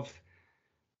context of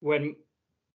when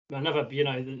another,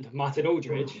 Martin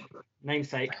Aldridge,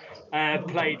 namesake,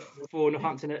 played for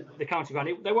Northampton at the county ground.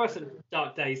 There were some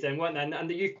dark days then, weren't there? And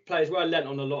the youth players were lent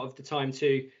on a lot of the time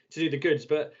to do the goods.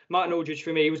 But Martin Aldridge,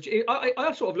 for me,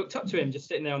 I sort of looked up to him just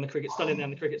sitting there on the cricket, standing there on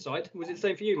the cricket side. Was it the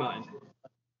same for you, Martin?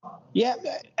 Yeah,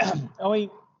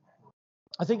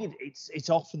 I think it's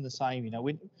often the same.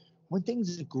 When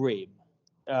things are grim,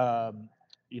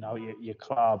 your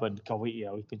club and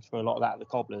we've been through a lot of that at the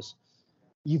Cobblers.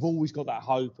 You've always got that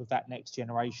hope of that next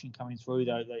generation coming through,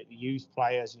 the youth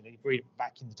players. You'd read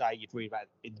back in the day, you'd read about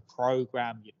in the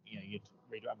programme, you'd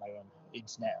read about maybe on the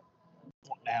internet,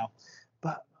 not now.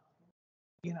 But,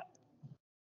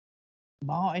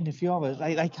 Martin, a few others,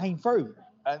 they came through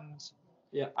and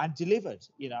delivered,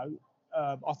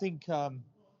 I think the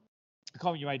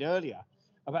comment you made earlier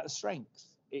about the strength.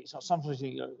 It's sometimes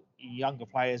younger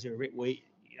players are a bit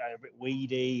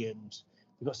weedy and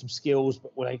they've got some skills,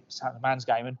 but they start the man's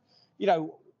game. And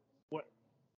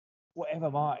whatever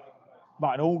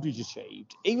Martin Aldridge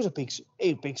achieved, he was a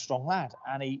big strong lad,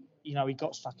 and he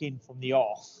got stuck in from the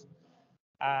off.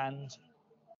 And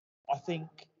I think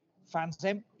fans,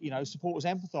 supporters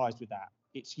empathised with that.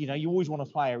 It's you always want a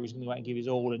player who's going to go out and give his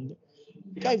all, and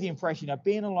it gave the impression,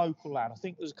 being a local lad. I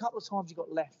think there's a couple of times he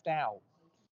got left out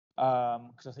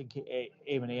because I think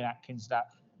him and Ian Atkins, that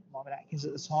might have been Atkins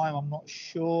at the time, I'm not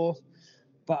sure.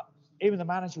 But even the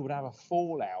manager would have a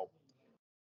fallout,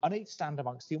 and he'd stand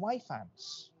amongst the away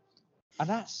fans, and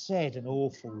that said an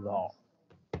awful lot.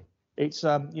 It's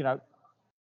a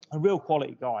real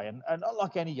quality guy, and not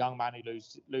like any young man who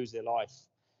lose their life.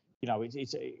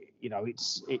 It's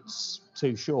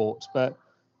too short, but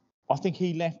I think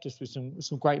he left us with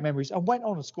some great memories and went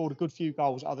on and scored a good few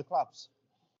goals at other clubs.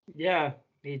 Yeah,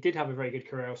 he did have a very good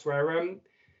career elsewhere.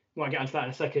 We'll get onto that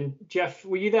in a second. Jeff,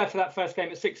 were you there for that first game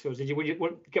at Sixfields? Would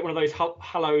you get one of those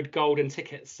hallowed golden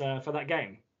tickets for that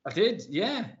game? I did,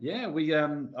 yeah. I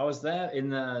was there in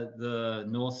the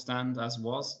North Stand, as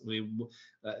was.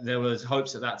 There was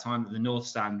hopes at that time that the North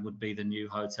Stand would be the new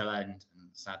Hotel End, and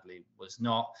sadly was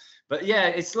not. But yeah,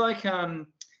 it's like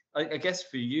I guess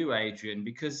for you, Adrian,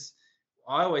 because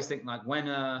I always think like when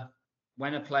a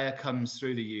player comes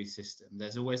through the youth system,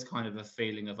 there's always kind of a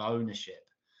feeling of ownership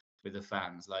with the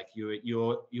fans. Like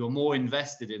you're more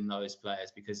invested in those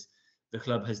players because the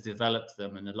club has developed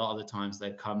them, and a lot of the times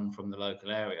they've come from the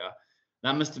local area.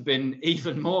 That must have been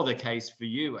even more the case for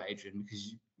you, Adrian,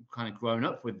 because you've kind of grown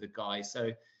up with the guy.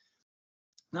 So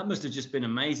that must have just been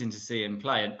amazing to see him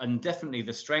play. And definitely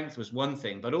the strength was one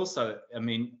thing, but also,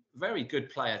 very good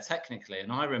player technically.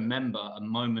 And I remember a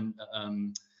moment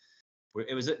where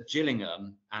it was at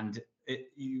Gillingham, and I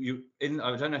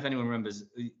don't know if anyone remembers,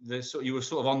 you were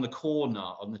sort of on the corner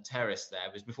on the terrace there.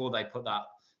 It was before they put that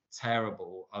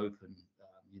terrible open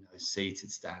seated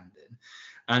stand in,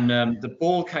 and the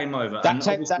ball came over.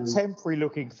 That temporary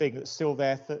looking thing that's still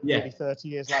there 30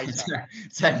 years later.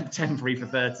 Temporary for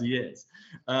 30 years.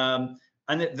 And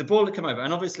the ball had come over,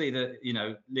 and obviously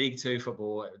the League Two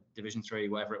football, Division 3,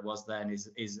 whatever it was then, is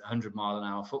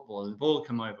 100-mile-an-hour football. And the ball had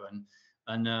come over,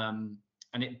 and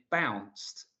it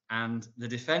bounced, and the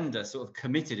defender sort of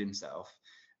committed himself,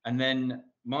 and then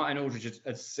Martin Aldridge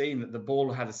had seen that the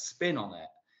ball had a spin on it,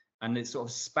 and it sort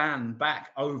of span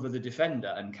back over the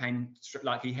defender and came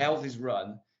like he held his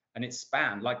run, and it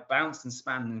bounced and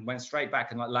span and went straight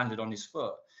back and landed on his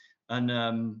foot.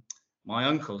 And my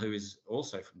uncle, who is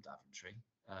also from Daventry,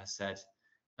 said,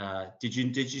 did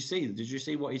you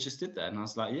see what he just did there? And I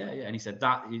was like, yeah. And he said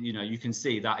that, you can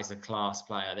see that is a class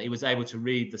player, that he was able to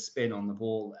read the spin on the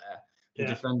the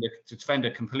defender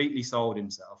completely sold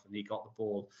himself, and he got the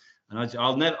ball. And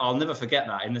I'll never forget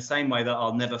that, in the same way that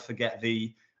I'll never forget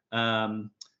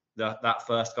that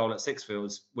first goal at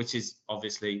Sixfields, which is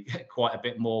obviously quite a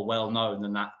bit more well known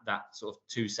than that sort of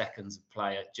 2 seconds of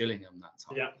play at Gillingham that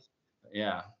time.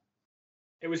 Yeah.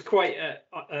 It was quite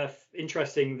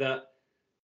interesting that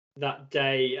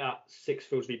day at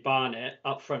Sixfields v Barnet,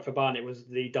 up front for Barnet was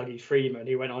the Dougie Freeman,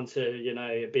 who went on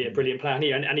to be a brilliant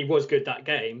player, and he was good that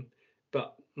game.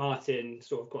 But Martin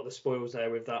sort of got the spoils there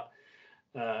with that,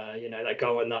 that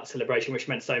goal and that celebration, which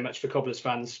meant so much for Cobblers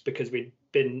fans, because we'd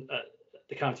been at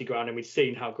the county ground and we'd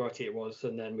seen how grotty it was,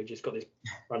 and then we just got this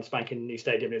brand spanking new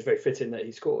stadium. And it was very fitting that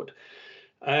he scored.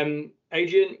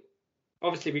 Adrian,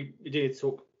 obviously we did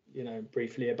talk,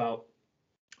 briefly about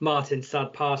Martin's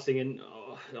sad passing, and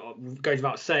goes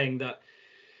without saying that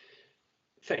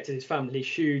affected his family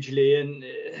hugely. And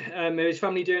his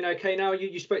family doing okay now?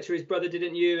 You spoke to his brother,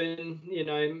 didn't you? And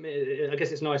I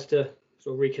guess it's nice to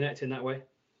sort of reconnect in that way.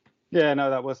 Yeah, no,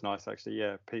 that was nice actually.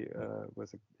 Yeah, Pete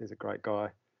is a great guy.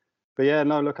 But yeah,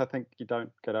 no, look, I think you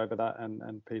don't get over that.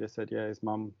 And Peter said, yeah, his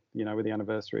mum, with the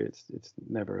anniversary, it's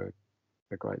never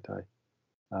a great day.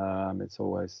 It's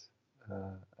always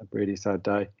a really sad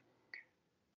day.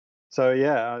 So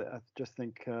yeah, I just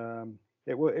think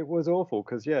it was awful,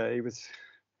 because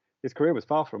his career was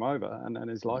far from over, and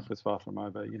his life was far from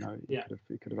over. He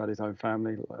could have had his own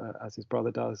family as his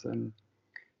brother does, and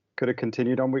could have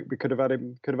continued on. We could have had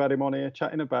him on here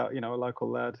chatting about a local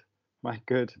lad made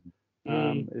good.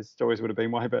 His stories would have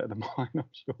been way better than mine, I'm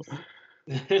sure.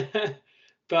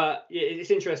 But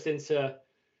it's interesting to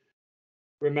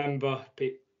remember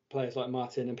players like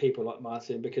Martin and people like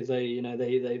Martin, because they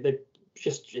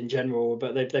just in general,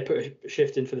 but they put a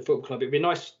shift in for the football club. It'd be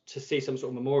nice to see some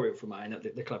sort of memorial for Martin at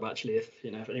the club, actually. If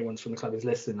anyone's from the club is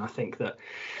listening, I think that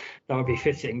would be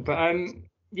fitting. But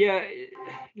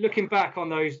looking back on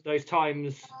those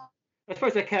times, I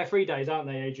suppose they're carefree days, aren't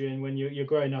they, Adrian, when you're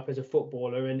growing up as a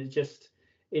footballer, and it's just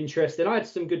interesting. I had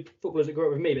some good footballers that grew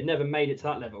up with me, but never made it to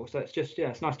that level. So it's just,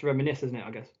 it's nice to reminisce, isn't it,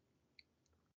 I guess?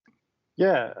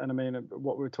 Yeah, and I mean,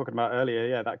 what we were talking about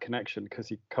earlier, that connection,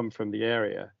 because you come from the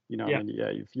area, you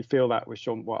feel that with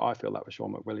Sean. Well, I feel that with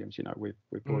Sean McWilliams. We've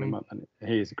brought him up, and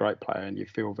he is a great player, and you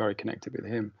feel very connected with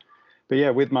him. But yeah,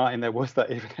 with Martin, there was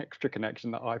that even extra connection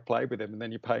that I played with him, and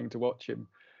then you're paying to watch him.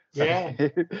 Yeah,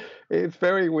 it's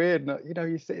very weird.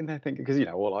 You're sitting there thinking, because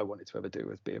all I wanted to ever do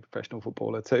was be a professional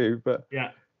footballer too. But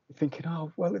thinking,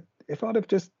 oh well, if I'd have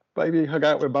just maybe hung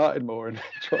out with Martin more and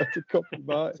tried to copy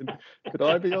Martin, could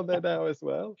I be on there now as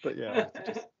well? But yeah,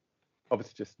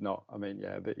 obviously just not. I mean,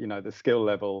 the skill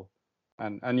level,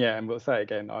 and we'll say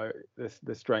again,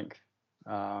 the strength,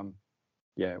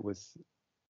 was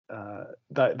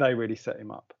they really set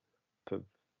him up for.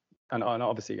 And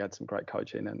obviously he had some great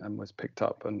coaching and was picked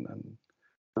up and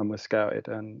was scouted,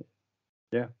 and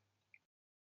like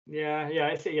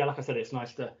I said, it's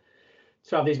nice to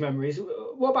have these memories.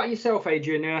 What about yourself,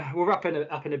 Adrian? We'll wrap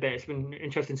it up in a bit. It's been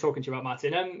interesting talking to you about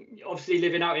Martin. Obviously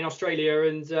living out in Australia,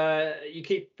 and you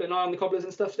keep an eye on the Cobblers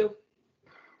and stuff still?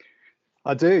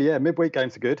 I do, yeah. Midweek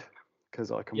games are good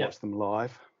because I can watch them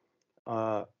live.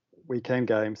 Weekend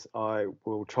games, I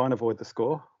will try and avoid the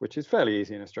score, which is fairly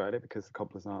easy in Australia because the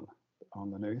Cobblers aren't on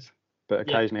the news. But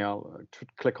occasionally I'll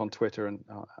click on Twitter and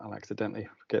I'll accidentally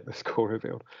get the score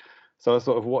revealed. So I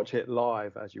sort of watch it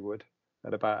live as you would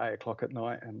at about 8:00 at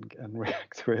night and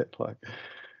react to it.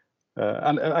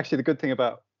 And actually the good thing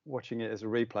about watching it as a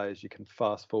replay is you can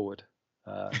fast forward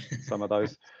some of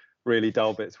those really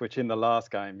dull bits, which in the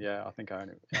last game, I think I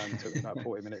only took about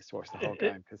 40 minutes to watch the whole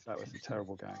game because that was a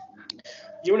terrible game.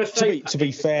 You want to say, to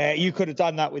be fair, you could have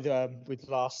done that with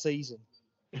last season.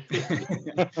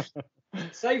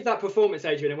 Save that performance,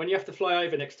 Adrian, and when you have to fly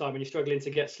over next time when you're struggling to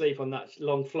get sleep on that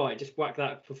long flight, just whack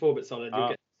that performance on and you'll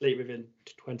get sleep within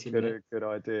 20 minutes. Good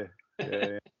idea.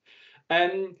 Yeah.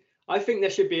 I think there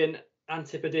should be an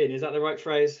Antipodean. Is that the right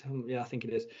phrase? Yeah, I think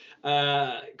it is.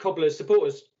 Cobblers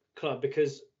Supporters Club,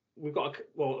 because we've got,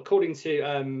 according to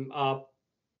our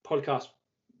podcast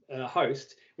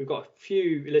host, we've got a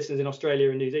few listeners in Australia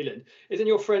and New Zealand. Isn't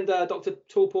your friend Dr.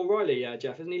 Tall Paul Riley,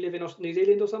 Jeff? Doesn't he live in New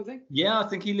Zealand or something? Yeah, I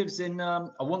think he lives in, I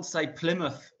want to say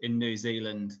Plymouth in New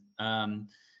Zealand. Maybe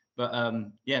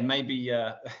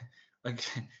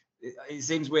it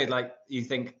seems weird. Like you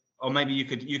think, or maybe you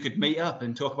could meet up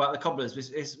and talk about the Cobblers.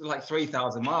 It's like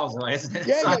 3,000 miles away, isn't it?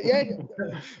 Yeah.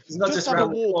 It's not just have around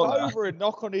to walk over and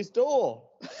knock on his door.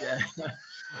 Yeah.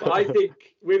 But I think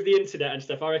with the internet and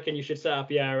stuff, I reckon you should set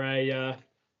up a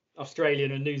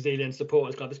Australian and New Zealand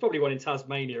supporters club. There's probably one in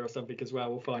Tasmania or something as well.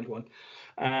 We'll find one.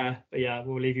 But yeah,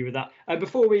 we'll leave you with that.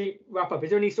 Before we wrap up, is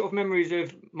there any sort of memories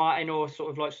of Martin or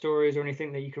sort of like stories or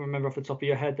anything that you can remember off the top of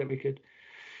your head that we could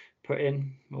put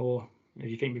in? Or do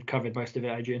you think we've covered most of it,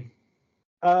 Adrian?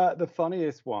 The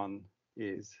funniest one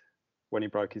is when he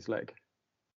broke his leg,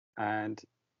 and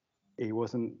he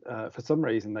wasn't, for some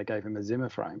reason, they gave him a Zimmer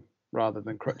frame rather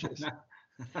than crutches.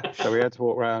 So we had to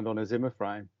walk around on a Zimmer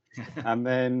frame. And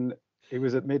then it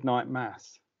was at midnight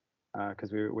mass,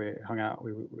 because we hung out,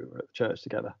 we were at church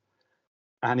together.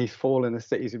 And he's fallen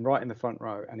asleep, he's right in the front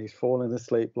row, and he's fallen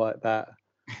asleep like that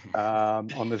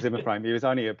on the Zimmer frame. He was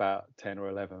only about 10 or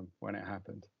 11 when it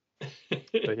happened.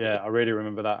 But yeah, I really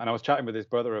remember that. And I was chatting with his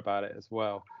brother about it as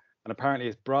well. And apparently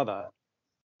his brother,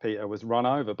 Peter, was run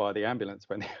over by the ambulance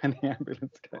when the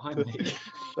ambulance came.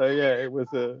 So yeah, it was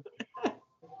a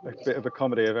bit of a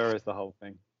comedy of errors, the whole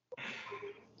thing.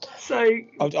 So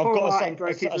I've got Martin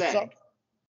broke his leg,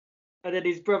 and then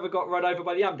his brother got run over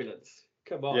by the ambulance.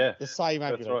 Come on, yeah, the same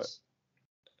ambulance.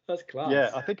 That's class.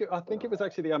 Yeah, I think it was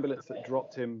actually the ambulance that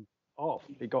dropped him off.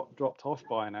 He got dropped off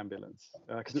by an ambulance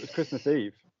because it was Christmas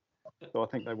Eve. So I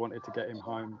think they wanted to get him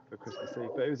home for Christmas Eve.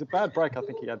 But it was a bad break. I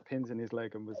think he had pins in his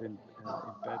leg and was in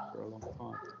bed for a long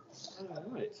time.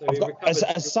 Right. So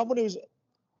as someone who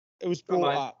was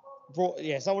brought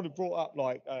someone who brought up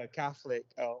like Catholic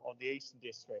on the Eastern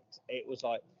District, it was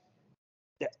like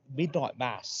midnight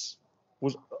mass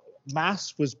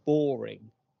was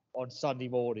boring on Sunday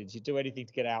mornings. You do anything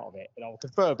to get out of it. And I'm a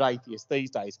confirmed atheist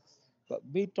these days. But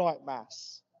midnight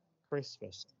mass,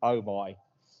 Christmas, oh my.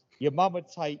 Your mum would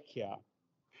take you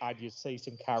and you'd see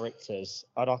some characters.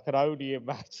 And I can only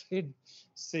imagine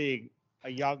seeing a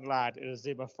young lad in a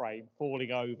Zimmer frame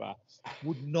falling over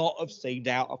would not have seemed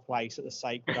out of place at the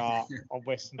Sacred Heart on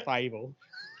Western Fable.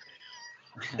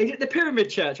 Is it the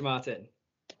Pyramid Church, Martin?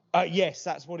 Yes,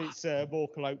 that's what it's more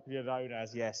colloquially known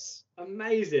as, yes.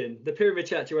 Amazing. The Pyramid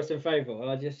Church of Western Fable.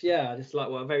 I just like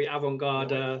what a very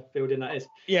avant-garde building that is.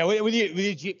 Yeah, with the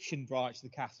Egyptian branch of the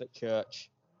Catholic Church.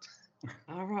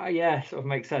 All right, yeah, sort of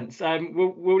makes sense.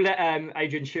 We'll let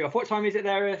Adrian shoot off. What time is it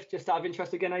there, just out of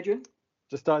interest again, Adrian?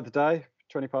 Just started the day,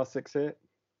 6:20 here.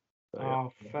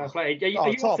 So, fair play. Are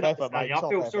you top up effort, mate. I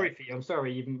feel sorry for you. I'm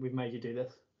sorry we've made you do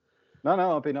this.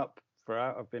 No, I've been up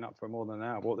for more than an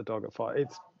hour. Walked the dog at 5.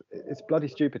 It's bloody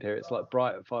stupid here. It's like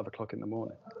bright at 5 o'clock in the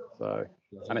morning. So,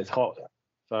 and it's hot.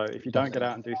 So if you don't get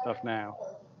out and do stuff now.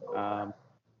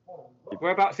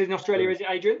 Whereabouts in Australia is it,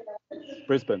 Adrian?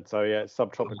 Brisbane. So yeah, it's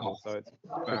subtropical. So it's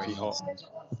pretty hot.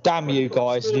 Damn you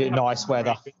guys, you nice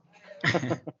weather.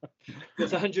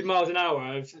 It's 100 miles an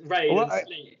hour of rain and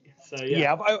sleet. So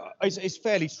yeah, it's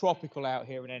fairly tropical out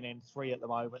here in NN3 at the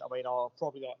moment. I mean, I'll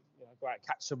probably go out and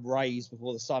catch some rays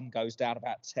before the sun goes down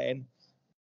about 10.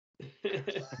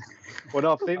 Well,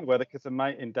 no, I've seen the weather because a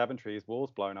mate in Daventry, his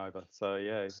wall's blown over. So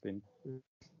yeah, he's been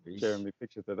sharing me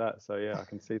pictures of that. So yeah, I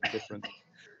can see the difference.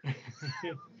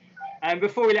 And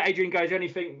before we let Adrian go, is there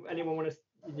anything anyone want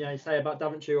to say about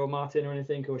Daventry or Martin or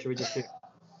anything, or should we just do?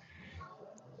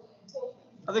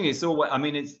 I think it's all. I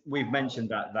mean, we've mentioned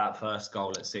that first goal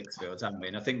at Sixfields, haven't we?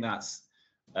 And I think that's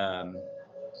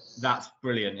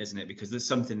brilliant, isn't it? Because there's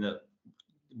something that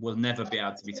will never be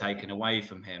able to be taken away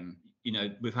from him. You know,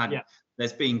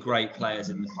 there's been great players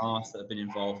in the past that have been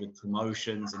involved with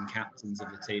promotions and captains of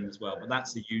the team as well. But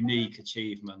that's a unique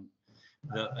achievement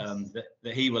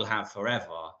that he will have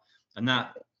forever, and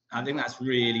that I think that's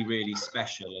really, really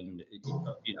special, and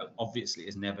obviously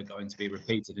is never going to be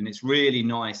repeated. And it's really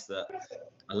nice that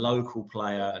a local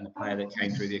player and a player that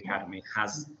came through the academy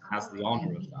has the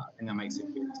honour of that. I think that makes it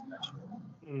really special.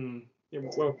 Yeah,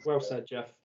 well said,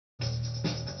 Jeff.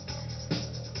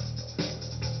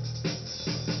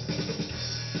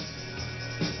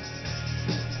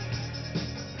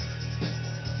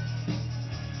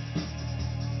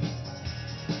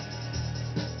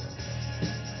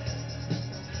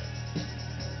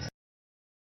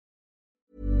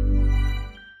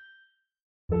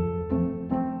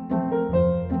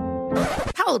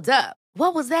 Hold up.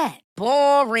 What was that?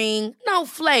 Boring. No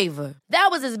flavor. That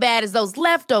was as bad as those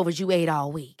leftovers you ate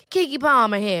all week. Keke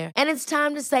Palmer here. And it's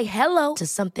time to say hello to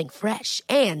something fresh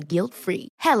and guilt-free.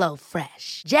 Hello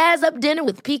Fresh. Jazz up dinner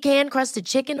with pecan-crusted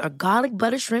chicken or garlic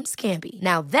butter shrimp scampi.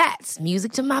 Now that's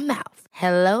music to my mouth.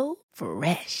 Hello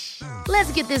Fresh.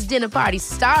 Let's get this dinner party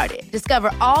started.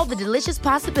 Discover all the delicious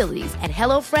possibilities at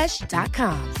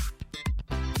HelloFresh.com.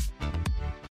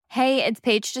 Hey, it's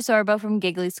Paige DeSorbo from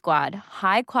Giggly Squad.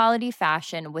 High quality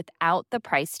fashion without the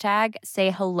price tag. Say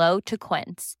hello to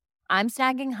Quince. I'm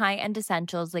snagging high-end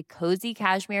essentials like cozy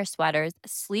cashmere sweaters,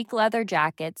 sleek leather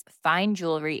jackets, fine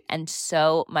jewelry, and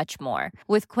so much more.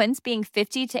 With Quince being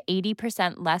 50 to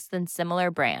 80% less than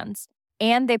similar brands.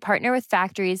 And they partner with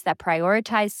factories that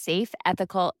prioritize safe,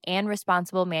 ethical, and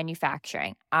responsible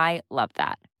manufacturing. I love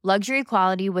that. Luxury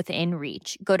quality within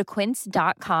reach. Go to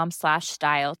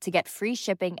quince.com/style to get free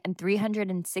shipping and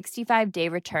 365-day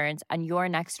returns on your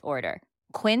next order.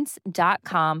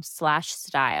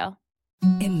 Quince.com/style.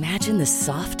 Imagine the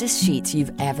softest sheets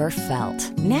you've ever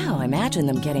felt. Now imagine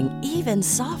them getting even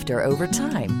softer over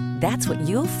time. That's what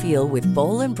you'll feel with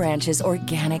Boll & Branch's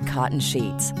organic cotton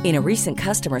sheets. In a recent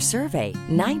customer survey,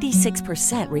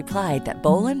 96% replied that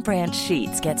Boll & Branch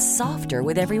sheets get softer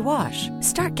with every wash.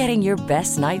 Start getting your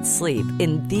best night's sleep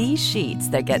in these sheets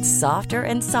that get softer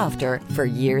and softer for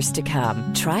years to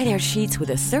come. Try their sheets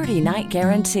with a 30-night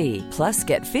guarantee. Plus,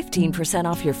 get 15%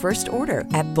 off your first order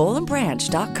at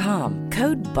bollandbranch.com.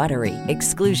 Code BUTTERY.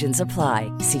 Exclusions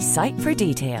apply. See site for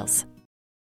details.